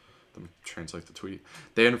says, let me translate the tweet.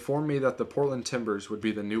 They informed me that the Portland Timbers would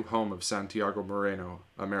be the new home of Santiago Moreno,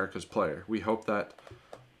 America's player. We hope that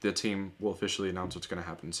the team will officially announce what's going to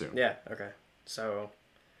happen soon. Yeah, okay. So,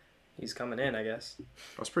 he's coming in, I guess.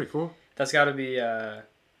 That's pretty cool. That's got to be a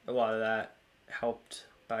lot of that helped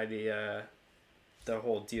by the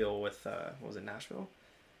whole deal with, what was it, Nashville?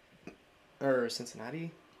 Or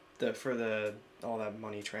Cincinnati? All that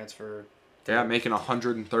money transfer. Yeah, making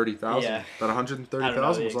 $130,000. Yeah. That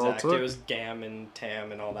 $130,000 was all it took. It was Gam and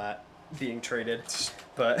Tam and all that being traded,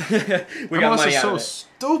 but we got money out of it. so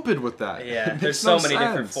stupid with that. Yeah, there's so many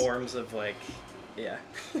different forms of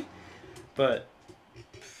but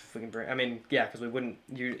if we can bring. I mean, yeah, because we wouldn't.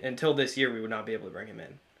 Until this year, we would not be able to bring him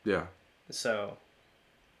in. Yeah. So,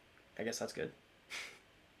 I guess that's good.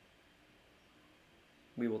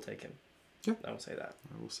 We will take him. Yeah. I will say that.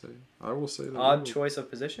 I will say that. Odd choice of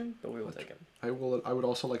position, but we will take him. I would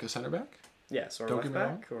also like a center back. Yes, or a left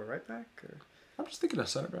back, or a right back, or. I'm just thinking of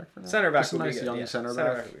center back for now. Center back would be good. Nice young center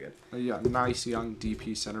back would be good. Yeah, nice young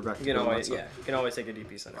DP center back. You can always take a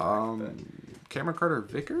DP center back. Cameron Carter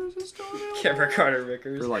Vickers is still available. Cameron Carter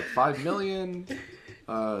Vickers for like $5 million.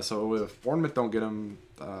 So if Bournemouth don't get him,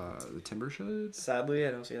 the Timbers should. Sadly,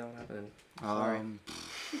 I don't see that one happening.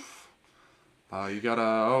 Sorry. You got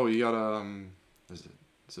is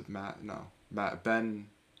it Matt? No, Ben.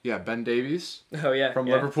 Yeah, Ben Davies. Oh yeah, from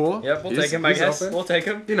Liverpool. Yep, we'll take him. I guess we'll take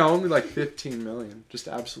him. Only like $15 million, just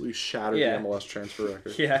absolutely shattered the MLS transfer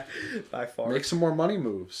record. Yeah, by far. Make some more money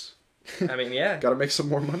moves. I mean, yeah. Got to make some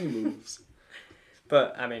more money moves.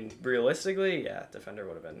 But I mean, realistically, yeah, defender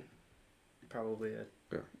would have been probably a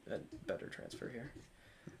better transfer here.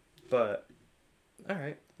 But all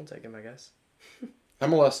right, we'll take him, I guess.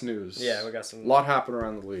 MLS news. Yeah, we got some. A lot happened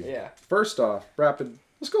around the league. Yeah. First off,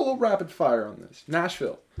 let's go a little rapid fire on this.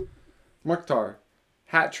 Nashville. Mukhtar.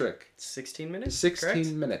 Hat trick. 16 minutes?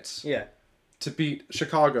 16 minutes. Yeah. To beat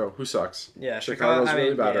Chicago, who sucks. Yeah, Chicago's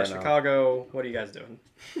really bad right now. Chicago, what are you guys doing?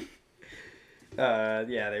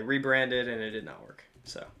 They rebranded and it did not work.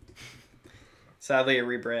 So, sadly, a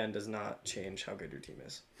rebrand does not change how good your team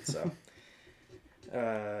is. So,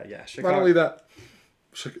 Chicago. Not only that,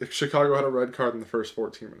 Chicago had a red card in the first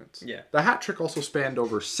 14 minutes. Yeah. The hat trick also spanned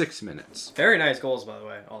over 6 minutes. Very nice goals, by the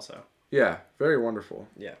way, also. Yeah, very wonderful.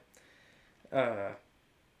 Yeah.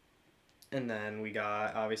 And then we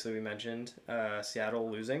got, obviously we mentioned, Seattle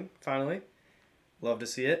losing, finally. Love to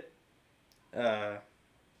see it. 1-0,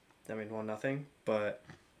 but,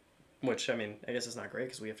 which, I mean, I guess it's not great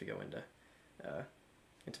because we have to go into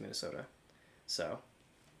Minnesota. So,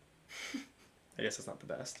 I guess it's not the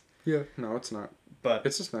best. Yeah, no, it's not. But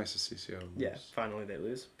it's just nice to see Seattle lose. Yeah, finally they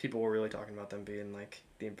lose. People were really talking about them being like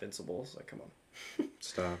the Invincibles. Like, come on.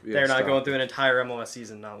 Stop. Yeah, They're not going through an entire MLS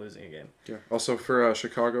season not losing a game. Yeah. Also for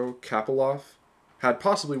Chicago, Kapilov had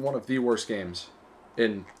possibly one of the worst games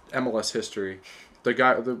in MLS history. The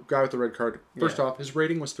guy with the red card. First off, his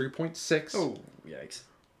rating was 3.6. Oh, yikes.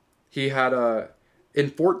 He had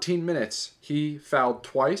in 14 minutes he fouled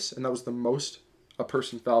twice, and that was the most a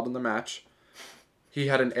person fouled in the match. He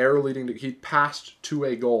had an error he passed to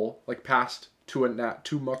a goal, passed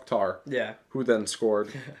to Mukhtar. Yeah. Who then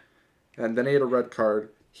scored. And then he had a red card.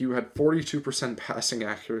 He had 42% passing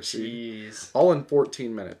accuracy. Jeez. All in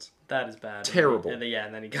 14 minutes. That is bad. Terrible. And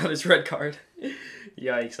then he got his red card.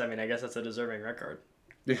 Yikes. I mean, I guess that's a deserving red card.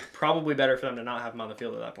 Yeah. Probably better for them to not have him on the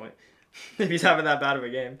field at that point. If he's having that bad of a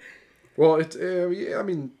game. Well, I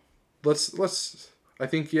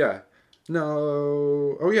think, yeah.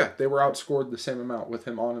 No. Oh, yeah. They were outscored the same amount with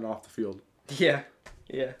him on and off the field. Yeah.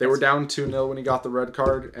 Yeah. They were down 2-0 when he got the red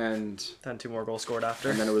card, and then 2 more goals scored after.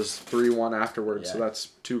 And then it was 3-1 afterwards, so that's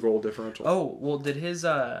 2-goal differential. Oh, well, did his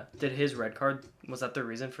red card, was that the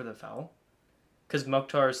reason for the foul? Because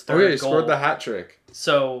Mukhtar's third goal. Oh, yeah, he scored the hat trick.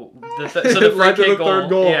 So the free kick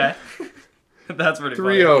goal. Yeah. That's pretty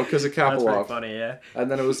funny. 3-0 because of Kapilov. That's pretty funny, yeah.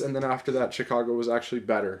 And then after that, Chicago was actually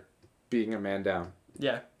better, being a man down.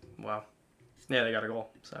 Yeah. Wow. Yeah, they got a goal.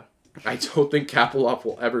 So I don't think Kapilov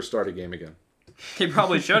will ever start a game again. He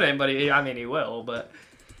probably shouldn't, but he will. But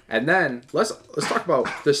and then let's talk about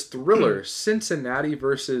this thriller: Cincinnati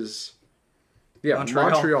versus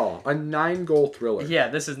Montreal. A 9-goal thriller. Yeah,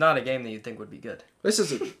 this is not a game that you'd think would be good. This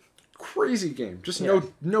is a crazy game. Just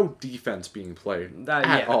no defense being played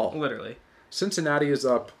at all. Literally. Cincinnati is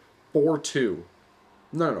up 4-2.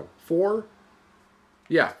 No. 4.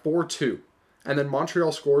 Yeah, 4-2. And then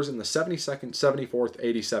Montreal scores in the 72nd, 74th,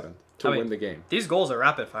 87th to win the game. These goals are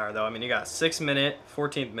rapid fire, though. I mean, you got 6th minute,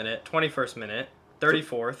 14th minute, 21st minute,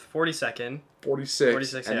 34th, 42nd.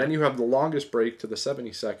 46 and then you have the longest break to the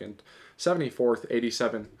 72nd, 74th,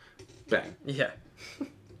 87, bang. Yeah.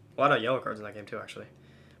 A lot of yellow cards in that game, too, actually.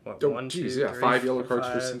 What, 1, 2, 3, 5 yellow cards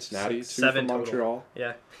five, for Cincinnati, 6, 2 7 for Montreal. Total.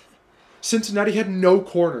 Yeah. Cincinnati had no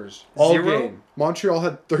corners all 0? game. Montreal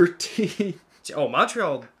had 13. Oh,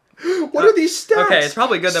 Montreal. What are these stats? Okay, it's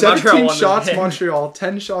probably good that Montreal won 17 shots, this game. Montreal,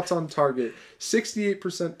 10 shots on target,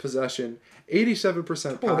 68% possession,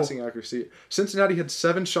 87% passing accuracy. Cincinnati had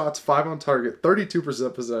 7 shots, 5 on target,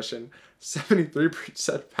 32% possession,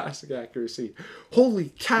 73% passing accuracy.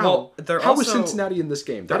 Holy cow! Well, how was Cincinnati in this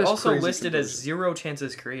game? They're also listed as 0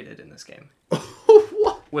 chances created in this game.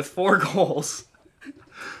 What? With 4 goals.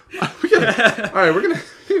 All right, we're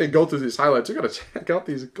gonna go through these highlights. We gotta check out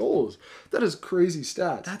these goals. That is crazy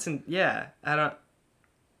stats.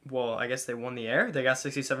 Well, I guess they won the air. They got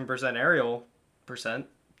 67% aerial percent.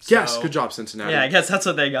 So, yes, good job, Cincinnati. Yeah, I guess that's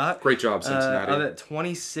what they got. Great job, Cincinnati.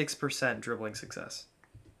 26% dribbling success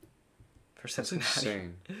for Cincinnati. That's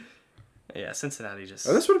insane. Yeah, Cincinnati just.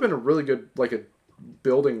 This would have been a really good, like, a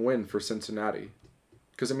building win for Cincinnati,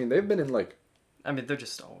 because I mean they've been in like. I mean, they're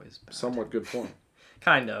just always bad. Somewhat good form.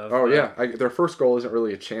 Kind of. Oh yeah, their first goal isn't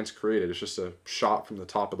really a chance created. It's just a shot from the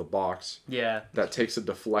top of the box. Yeah. That takes a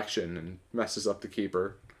deflection and messes up the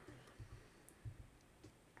keeper.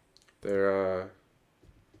 They're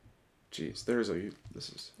Jeez, I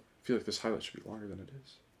feel like this highlight should be longer than it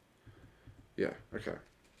is. Yeah, okay.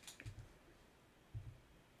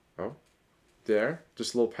 Oh. There.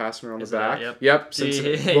 Just a little pass around the back. Yep.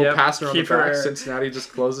 Little pass around the back. Cincinnati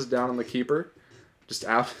just closes down on the keeper. Just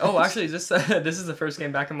out. Oh, actually, this is the first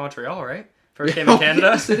game back in Montreal, right? First game in Canada?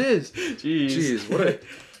 Yes, it is. Jeez.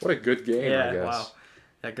 What a good game, I guess. Wow.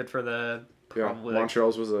 Yeah, good for the... Probably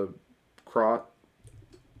Montreal's was a crot.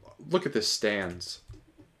 Look at the stands.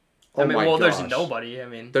 Oh my gosh. There's nobody. I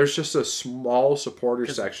mean, there's just a small supporter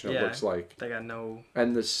section. It looks like they got no.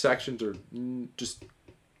 And the sections are just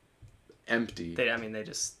empty. They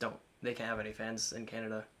just don't. They can't have any fans in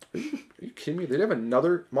Canada. Are you kidding me? They'd have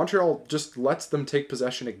another. Montreal just lets them take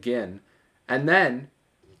possession again, and then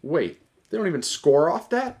wait. They don't even score off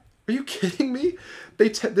that. Are you kidding me?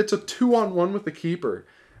 It's a 2-on-1 with the keeper,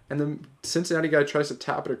 and the Cincinnati guy tries to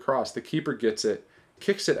tap it across. The keeper gets it,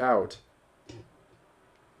 kicks it out.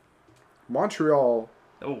 Montreal.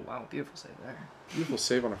 Oh, wow. Beautiful save there. Beautiful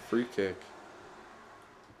save on a free kick.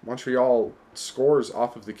 Montreal scores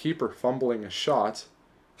off of the keeper fumbling a shot.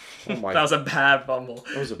 Oh my. That was a bad fumble.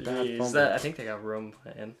 That was a bad fumble. I think they got room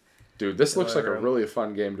playing. Dude, this looks like a really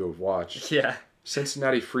fun game to have watched. Yeah.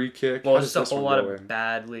 Cincinnati free kick. Well, just a whole lot of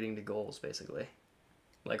bad leading to goals, basically.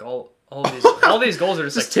 Like all these goals are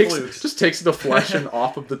just flukes. Just takes the deflection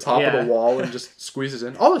off of the top of the wall and just squeezes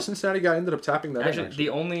in. Oh, the Cincinnati guy ended up tapping that in. Actually, the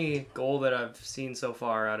only goal that I've seen so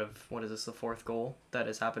far out of, what is this, the 4th goal that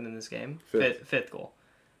has happened in this game? Fifth goal.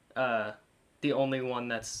 The only one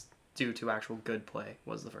that's due to actual good play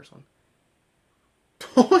was the first one.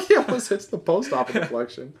 Oh, he almost hits the post off of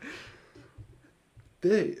deflection.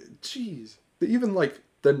 Even like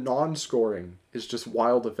the non-scoring is just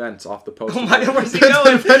wild events off the post. Oh my God, where's he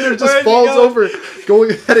going? The defender just falls over,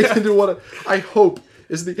 heading into what I hope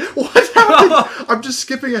is the... What happened? I'm just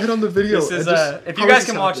skipping ahead on the video. This is, if you guys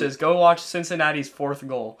can watch this, go watch Cincinnati's 4th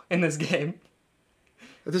goal in this game.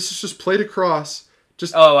 This is just played across.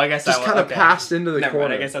 I guess just kind of passed into the corner.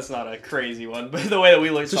 Mind, I guess that's not a crazy one, but the way that we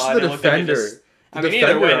saw it, the defender.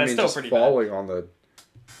 Either way, that's still pretty falling bad. On the...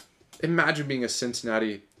 Imagine being a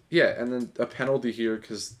Cincinnati... Yeah, and then a penalty here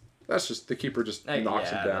because that's just the keeper just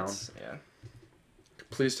knocks it down.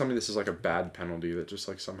 Please tell me this is like a bad penalty that just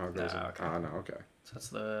like somehow goes in. Okay. No, okay. So that's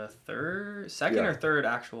the second or third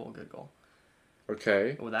actual good goal.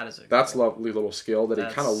 Okay. Oh, that is that's lovely little skill that he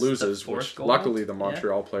kind of loses, which goal? Luckily the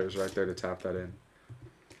Montreal player's right there to tap that in.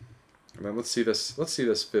 And then let's see this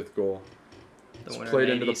 5th goal. It's played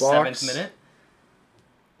into the box. 7th minute.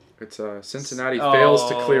 It's Cincinnati fails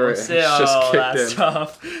to clear it. And it's just kicked in.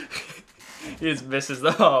 Tough. He just misses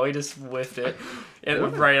he just whiffed it.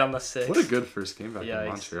 Right on the 6th. What a good first game back in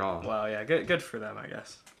Montreal. Wow, yeah, good for them, I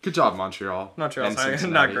guess. Good job, Montreal. Montreal's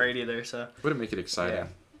not great either, so. Wouldn't make it exciting.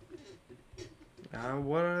 Yeah.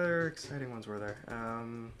 What other exciting ones were there?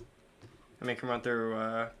 Can run through.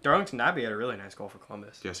 Darlington Nagbe had a really nice goal for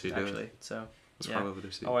Columbus. Yes, he did. Actually, so. Yeah.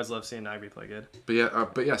 Always love seeing Nagbe play good.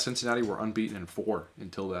 But yeah, Cincinnati were unbeaten in 4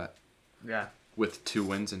 until that. Yeah. With 2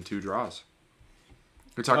 wins and 2 draws.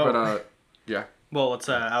 We're talking about Well, let's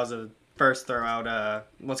I was a first throw out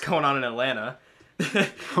what's going on in Atlanta.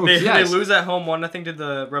 They lose at home 1-0 to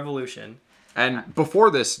the Revolution. And before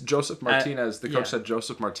this, Joseph Martinez, the coach said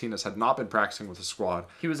Joseph Martinez had not been practicing with the squad.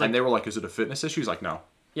 He was like, and they were like, "Is it a fitness issue?" He's like, "No."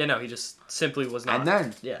 Yeah, no, he just simply was not. And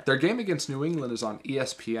then their game against New England is on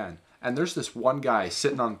ESPN. And there's this one guy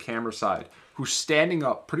sitting on camera side who's standing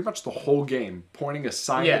up pretty much the whole game, pointing a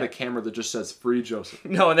sign to the camera that just says "Free Joseph."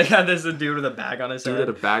 No, and they got this dude with a bag on his head. Dude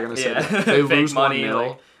with a bag on his head. They lose money.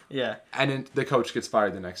 1-0. Yeah. And then the coach gets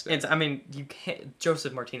fired the next day. I mean, you can't.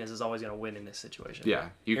 Joseph Martinez is always going to win in this situation. Yeah,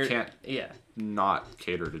 you can't not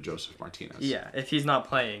cater to Joseph Martinez. Yeah, if he's not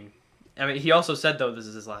playing. I mean, he also said, though, this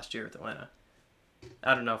is his last year with Atlanta.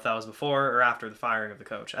 I don't know if that was before or after the firing of the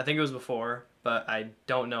coach. I think it was before, but I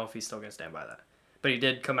don't know if he's still going to stand by that. But he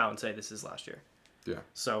did come out and say this is last year. Yeah.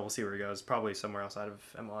 So we'll see where he goes. Probably somewhere outside of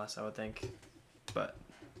MLS, I would think. But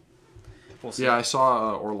we'll see. Yeah, I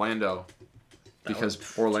saw Orlando.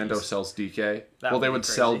 Because Orlando sells DK. Well, they would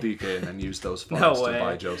sell DK and then use those funds to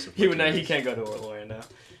buy Joseph. He can't go to Orlando.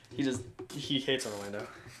 He hates Orlando.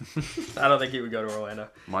 I don't think he would go to Orlando.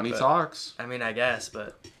 Money talks. I mean, I guess,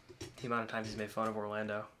 but the amount of times he's made fun of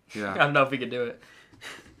Orlando. Yeah. I don't know if he could do it.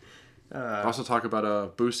 Also talk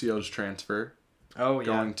about Busio's transfer. Oh, yeah.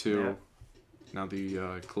 Going to... Now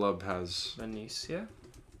the club has... Venecia?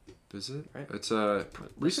 Is it? Right. It's a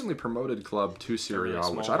recently promoted club to Serie A,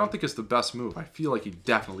 which I don't think is the best move. I feel like he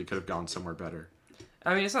definitely could have gone somewhere better.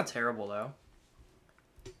 I mean, it's not terrible, though.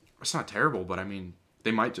 It's not terrible, but I mean,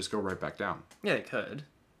 they might just go right back down. Yeah, they could.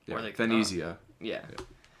 Yeah, or they could Venezia. Yeah.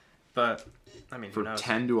 But, I mean, for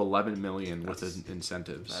 10 to 11 million with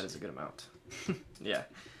incentives. That is a good amount. Yeah.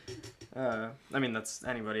 I mean, that's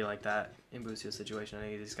anybody like that in Busio's situation.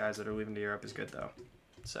 Any of these guys that are leaving to Europe is good, though.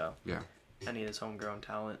 So, yeah. Any of this homegrown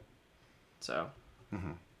talent. So,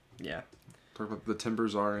 yeah. The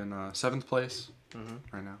Timbers are in 7th place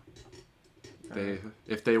right now.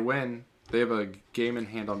 If they win, they have a game in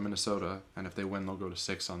hand on Minnesota, and if they win, they'll go to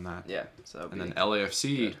 6 on that. Yeah. So and then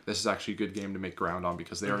LAFC, this is actually a good game to make ground on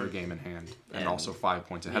because they are a game in hand and also 5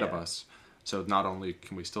 points ahead of us. So not only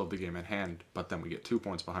can we still have the game in hand, but then we get 2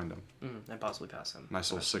 points behind them. And possibly pass them.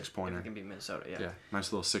 Nice little 6-pointer. If we can beat Minnesota, yeah. Yeah,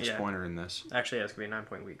 nice little 6-pointer in this. Actually, it's going to be a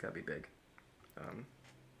 9-point week. That'd be big.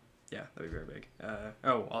 Yeah, that'd be very big.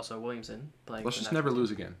 Also Williamson playing. Let's just never lose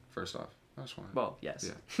again. First off, I just want. Well, yes,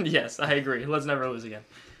 yes, I agree. Let's never lose again.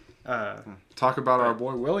 Talk about our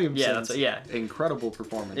boy Williamson. Incredible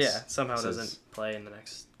performance. Yeah, somehow doesn't play in the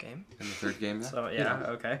next game. In the third game. So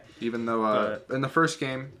okay. Even though in the first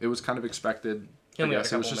game it was kind of expected. I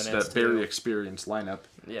guess it was just a very experienced lineup.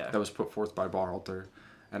 Yeah. That was put forth by Berhalter,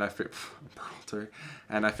 and I figured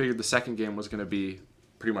the second game was going to be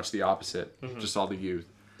pretty much the opposite, just all the youth.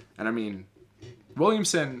 And I mean,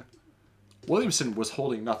 Williamson was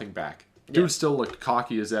holding nothing back. Dude still looked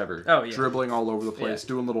cocky as ever. Oh, yeah. Dribbling all over the place,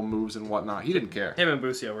 doing little moves and whatnot. He didn't care. Him and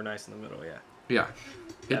Busio were nice in the middle, Yeah.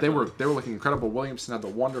 They were looking incredible. Williamson had the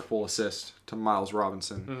wonderful assist to Miles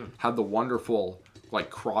Robinson. Had the wonderful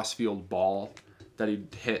cross-field ball that he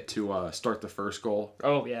hit to start the first goal.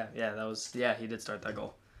 Oh, yeah. That was he did start that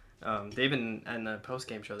goal. They even in the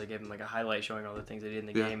post-game show they gave him a highlight showing all the things they did in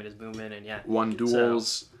the game and his movement and won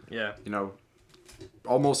duels. So,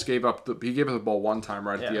 almost gave up he gave up the ball one time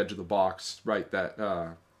right at the edge of the box, right,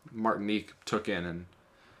 that Martinique took in, and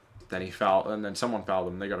then he fouled, and then someone fouled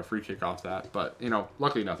him. They got a free kick off that, but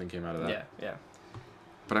luckily nothing came out of that. Yeah.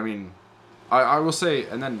 But I mean, I will say,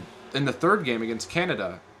 and then in the third game against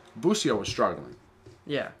Canada, Busio was struggling.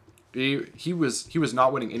 Yeah. He was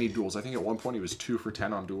not winning any duels. I think at one point he was 2 for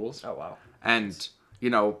 10 on duels. Oh wow. And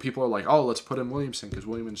people are like, oh, let's put in Williamson because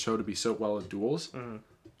Williamson showed to be so well at duels.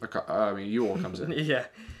 I mean, Ewell comes in. Yeah.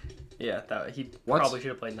 He probably should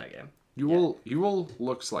have played in that game. Ewell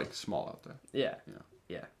looks small out there. Yeah.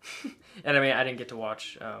 And I mean, I didn't get to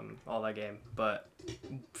watch all that game, but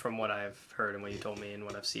from what I've heard and what you told me and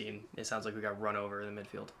what I've seen, it sounds like we got run over in the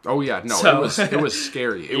midfield. Oh yeah, no, it was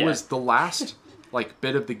scary. It was the last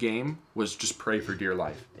bit of the game was just pray for dear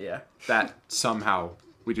life. Yeah. That somehow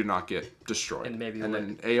we do not get destroyed. And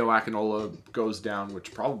then Ayo Akinola goes down,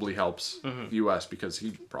 which probably helps the U.S. because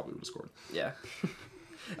he probably would have scored. Yeah.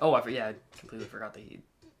 I completely forgot that he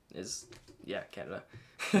is Canada.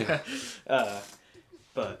 Yeah.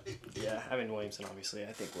 But I mean Williamson obviously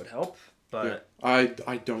I think would help. But I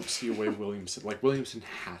don't see a way Williamson Williamson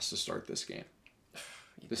has to start this game.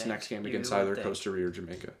 This next game against either Costa Rica or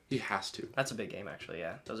Jamaica. He has to. That's a big game actually,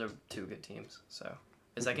 yeah. Those are 2 good teams. So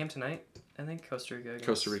is that game tonight? I think Costa Rica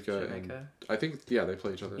Jamaica. And I think they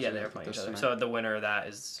play each other. Yeah, they're playing each other. Tonight. So the winner of that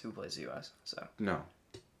is who plays the US. So no.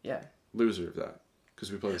 Yeah. Loser of that.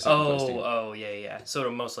 Because we play the second place team. Oh, yeah. So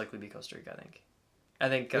it'll most likely be Costa Rica, I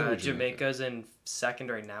think Jamaica's in second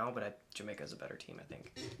right now, but Jamaica's a better team, I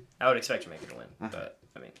think. I would expect Jamaica to win, but,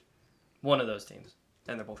 I mean, one of those teams.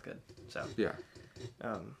 And they're both good, so. Yeah.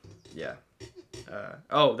 That's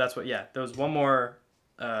what, there was one more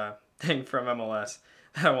thing from MLS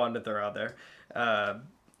that I wanted to throw out there.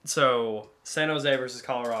 So San Jose versus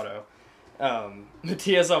Colorado.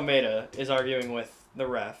 Matias Almeida is arguing with the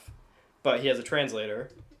ref, but he has a translator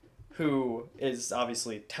who is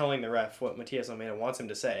obviously telling the ref what Matias Almeida wants him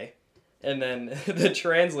to say. And then the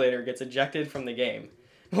translator gets ejected from the game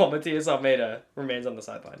while Matias Almeida remains on the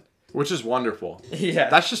sideline. Which is wonderful. Yeah.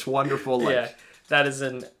 That's just wonderful. Like, yeah. That is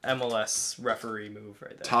an MLS referee move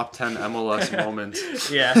right there. Top 10 MLS moments.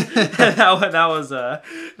 Yeah. that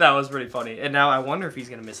was pretty funny. And now I wonder if he's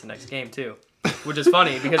going to miss the next game too. Which is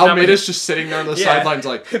funny because Almeida's just sitting there on the sidelines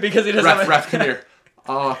like, because he doesn't ref, come here.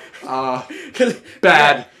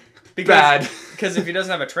 Bad. Because if he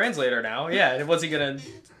doesn't have a translator now, what's he going to,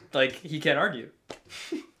 like, he can't argue.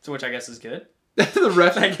 So which I guess is good. the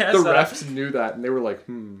refs knew that and they were like,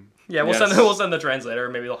 Yeah, we'll send the translator.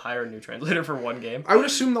 Maybe they'll hire a new translator for one game. I would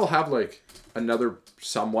assume they'll have like another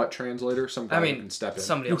somewhat translator. Somebody who can step in.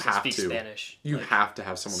 Somebody else who speaks Spanish. You have to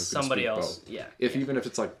have someone who can speak both. Yeah. Even if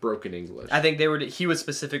it's like broken English. I think he was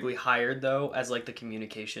specifically hired though as like the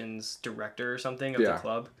communications director or something of the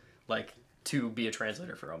club, like to be a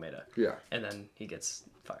translator for Almeida. Yeah. And then he gets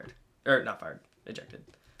fired, or not fired, ejected.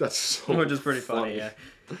 That's so which is pretty funny. Yeah.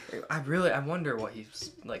 I wonder what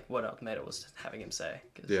what Almeida was having him say.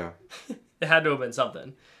 Yeah. It had to have been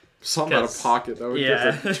something. Something out of pocket that would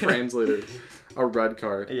give the translator a red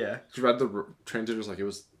card. Yeah. The translator's like, it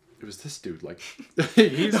was this dude. Like,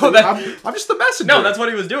 I'm just the messenger. No, that's what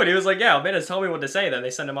he was doing. He was like, yeah, Almeida's telling me what to say. Then they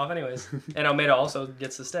send him off anyways. And Almeida also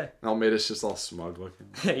gets to stay. Almeida's just all smug looking.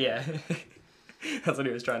 Yeah. That's what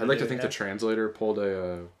he was trying to do. I'd like to think the translator pulled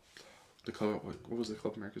the club. What was the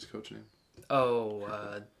Club America's coach name?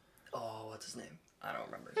 What's his name? I don't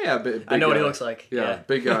remember. Yeah, big I know guy. what he looks like. Yeah,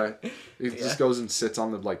 big guy. He just goes and sits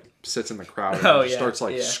in the crowd and starts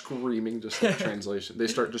screaming just like translation. They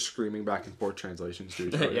start just screaming back and forth translations to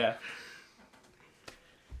each other. Yeah.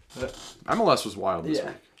 MLS was wild this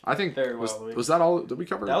week. I think was that all? Did we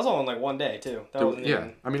cover? That was all in like one day too.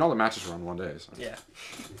 I mean, all the matches were on one day. So. Yeah.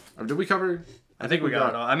 Did we cover? I think we got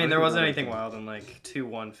it all. I mean, there wasn't anything wild in like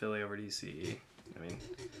 2-1 Philly over DC. I mean,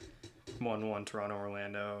 1-1 Toronto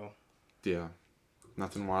Orlando. Yeah,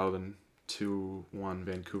 nothing wild in 2-1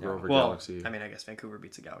 Vancouver over Galaxy. I mean, I guess Vancouver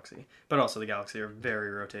beats the Galaxy, but also the Galaxy are very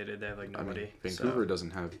rotated. They have like nobody. Vancouver doesn't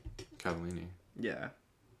have Cavallini. Yeah,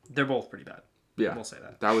 they're both pretty bad. Yeah, we'll say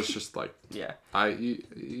that. That was just like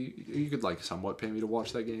you could like somewhat pay me to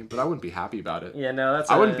watch that game, but I wouldn't be happy about it. Yeah, no,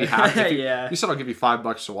 I wouldn't be happy. You said I'll give you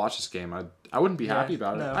 $5 to watch this game. I wouldn't be happy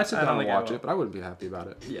about it. I'd sit down and watch it, but I wouldn't be happy about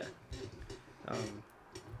it. Yeah. I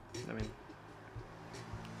mean,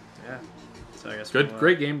 yeah. So I guess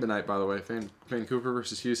great game tonight, by the way. Vancouver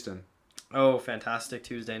versus Houston. Oh, fantastic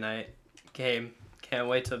Tuesday night game. Can't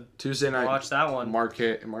wait to Tuesday night watch that one.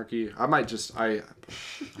 Marquee. I might just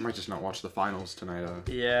not watch the finals tonight.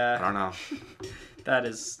 Yeah. I don't know. That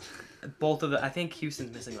is both of the. I think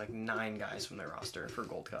Houston's missing like 9 guys from their roster for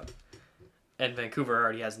Gold Cup, and Vancouver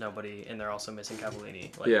already has nobody, and they're also missing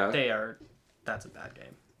Cavallini. They are. That's a bad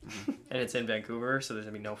game, and it's in Vancouver, so there's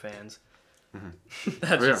gonna be no fans.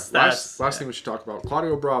 Mm-hmm. Last thing we should talk about: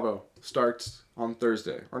 Claudio Bravo starts on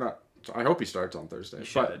Thursday, or not? I hope he starts on Thursday.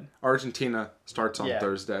 But Argentina starts on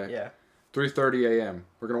Thursday. Yeah. 3:30 a.m.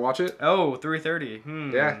 We're gonna watch it. Oh,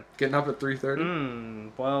 3:30. Yeah, getting up at 3:30.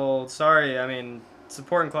 Well, sorry. I mean,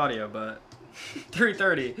 supporting Claudio, but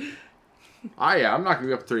 3:30. I'm not gonna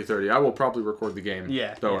be up at 3:30. I will probably record the game.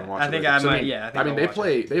 Yeah. Though and watch it. I think I might. Yeah. I mean, they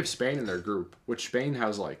have Spain in their group, which Spain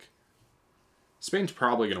has like. Spain's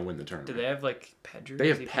probably going to win the tournament. Do they have, like, Pedri? They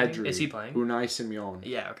have Pedri. Is he playing? Unai Simon.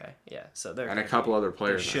 Yeah, okay. Yeah, so they're... And a couple other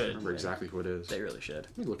players. They should. I don't remember exactly who it is. They really should.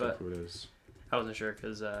 Let me look up who it is. I wasn't sure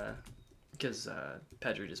because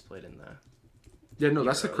Pedri just played in the Yeah, no,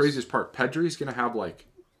 that's the craziest part. Pedri's going to have, like,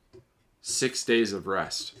 6 days of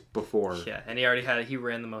rest before... Yeah, and he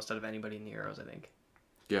ran the most out of anybody in the Euros, I think.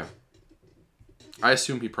 Yeah. I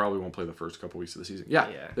assume he probably won't play the first couple weeks of the season. Yeah.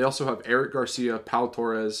 They also have Eric Garcia, Pau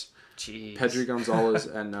Torres... Jeez. Pedri Gonzalez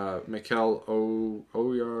and Mikel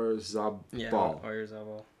Oyarzabal. Yeah,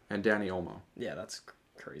 Oyarzabal. And Danny Olmo. Yeah, that's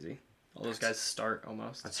crazy. All those guys start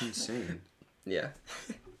almost. That's insane. Yeah.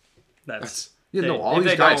 All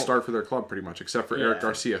these guys start for their club pretty much, except for Eric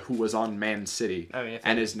Garcia, who was on Man City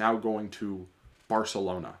and is now going to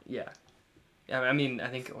Barcelona. Yeah. I mean, I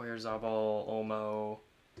think Oyarzabal, Olmo...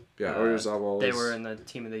 Yeah, Oyarzabal. They were in the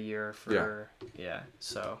team of the year for... Yeah,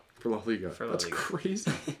 so... For La Liga. That's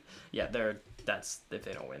crazy. Yeah, if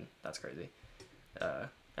they don't win, that's crazy. I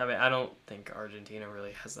mean, I don't think Argentina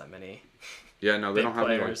really has that many. Yeah, no, they don't have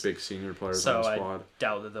any like big senior players on the squad. I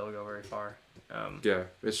doubt that they'll go very far. Yeah,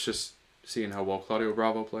 it's just seeing how well Claudio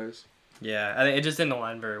Bravo plays. Yeah, I think it just didn't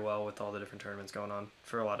align very well with all the different tournaments going on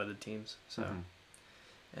for a lot of the teams. So,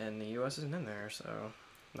 and the U.S. isn't in there, so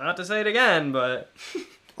not to say it again, but.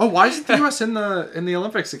 Oh, why isn't the U.S. in the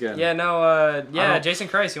Olympics again? Yeah, no, Jason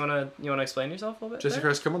Christ, you wanna explain yourself a little bit? Jason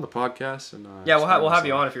Christ, come on the podcast and. Yeah, we'll have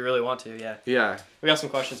you on if you really want to. Yeah. Yeah. We got some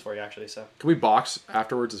questions for you actually. So. Can we box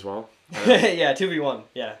afterwards as well? Yeah, 2v1.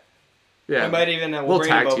 Yeah. Yeah. We might even we'll bring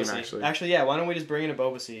tag in team Actually, yeah. Why don't we just bring in a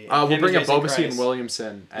Bobasi? We'll bring in Bobasi and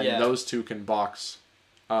Williamson, and those two can box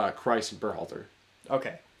Christ and Berhalter.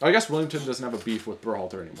 Okay. I guess Williamson doesn't have a beef with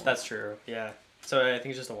Berhalter anymore. That's true. Yeah. So I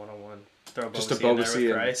think it's just a 1-on-1. Throw just a Bobasi in there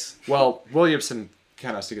with Christ. Well, Williamson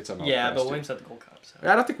kind of has to get something. Yeah, but Williamson had the Gold Cup. So.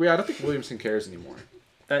 I don't think Williamson cares anymore.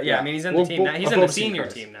 I mean he's in the team now. He's in the senior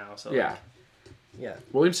team now. So yeah. Yeah.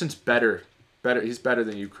 Williamson's better. He's better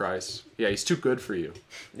than you, Christ. Yeah, he's too good for you.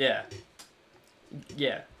 Yeah.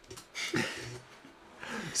 Yeah.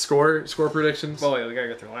 Score predictions. Well, wait, we gotta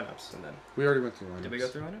go through lineups and then. We already went through lineups. Did we go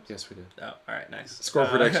through lineups? Yes, we did. Oh, all right, nice. Score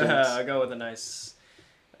predictions. I'll go with a nice.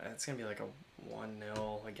 It's gonna be like a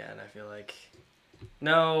 1-0 again. I feel like.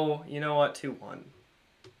 No, you know what? 2-1. 2-1.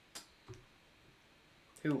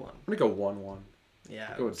 I'm gonna go 1-1.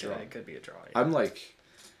 Yeah, go with draw. It could be a draw. Yeah.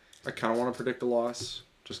 I kind of want to predict a loss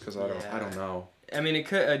just because I don't know. I mean, it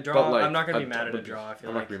could a draw. I'm not gonna be mad at a draw.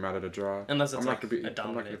 I'm not gonna be mad at a draw. Unless it's I'm not a dominant.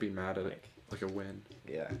 I'm not gonna be mad at it like a win.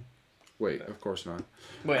 Yeah. Wait, of course not.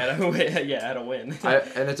 Wait, at a win.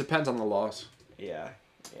 And it depends on the loss. Yeah.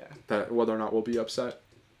 That whether or not we'll be upset.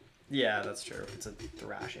 Yeah, that's true. If it's a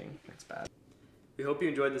thrashing, it's bad. We hope you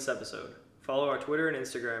enjoyed this episode. Follow our Twitter and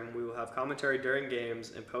Instagram. We will have commentary during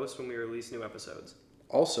games and post when we release new episodes.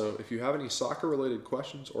 Also, if you have any soccer-related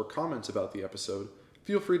questions or comments about the episode,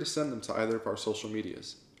 feel free to send them to either of our social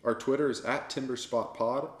medias. Our Twitter is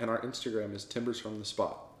 @TimbersSpotPod, and our Instagram is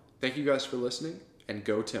TimbersFromTheSpot. Thank you guys for listening, and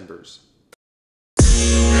go Timbers!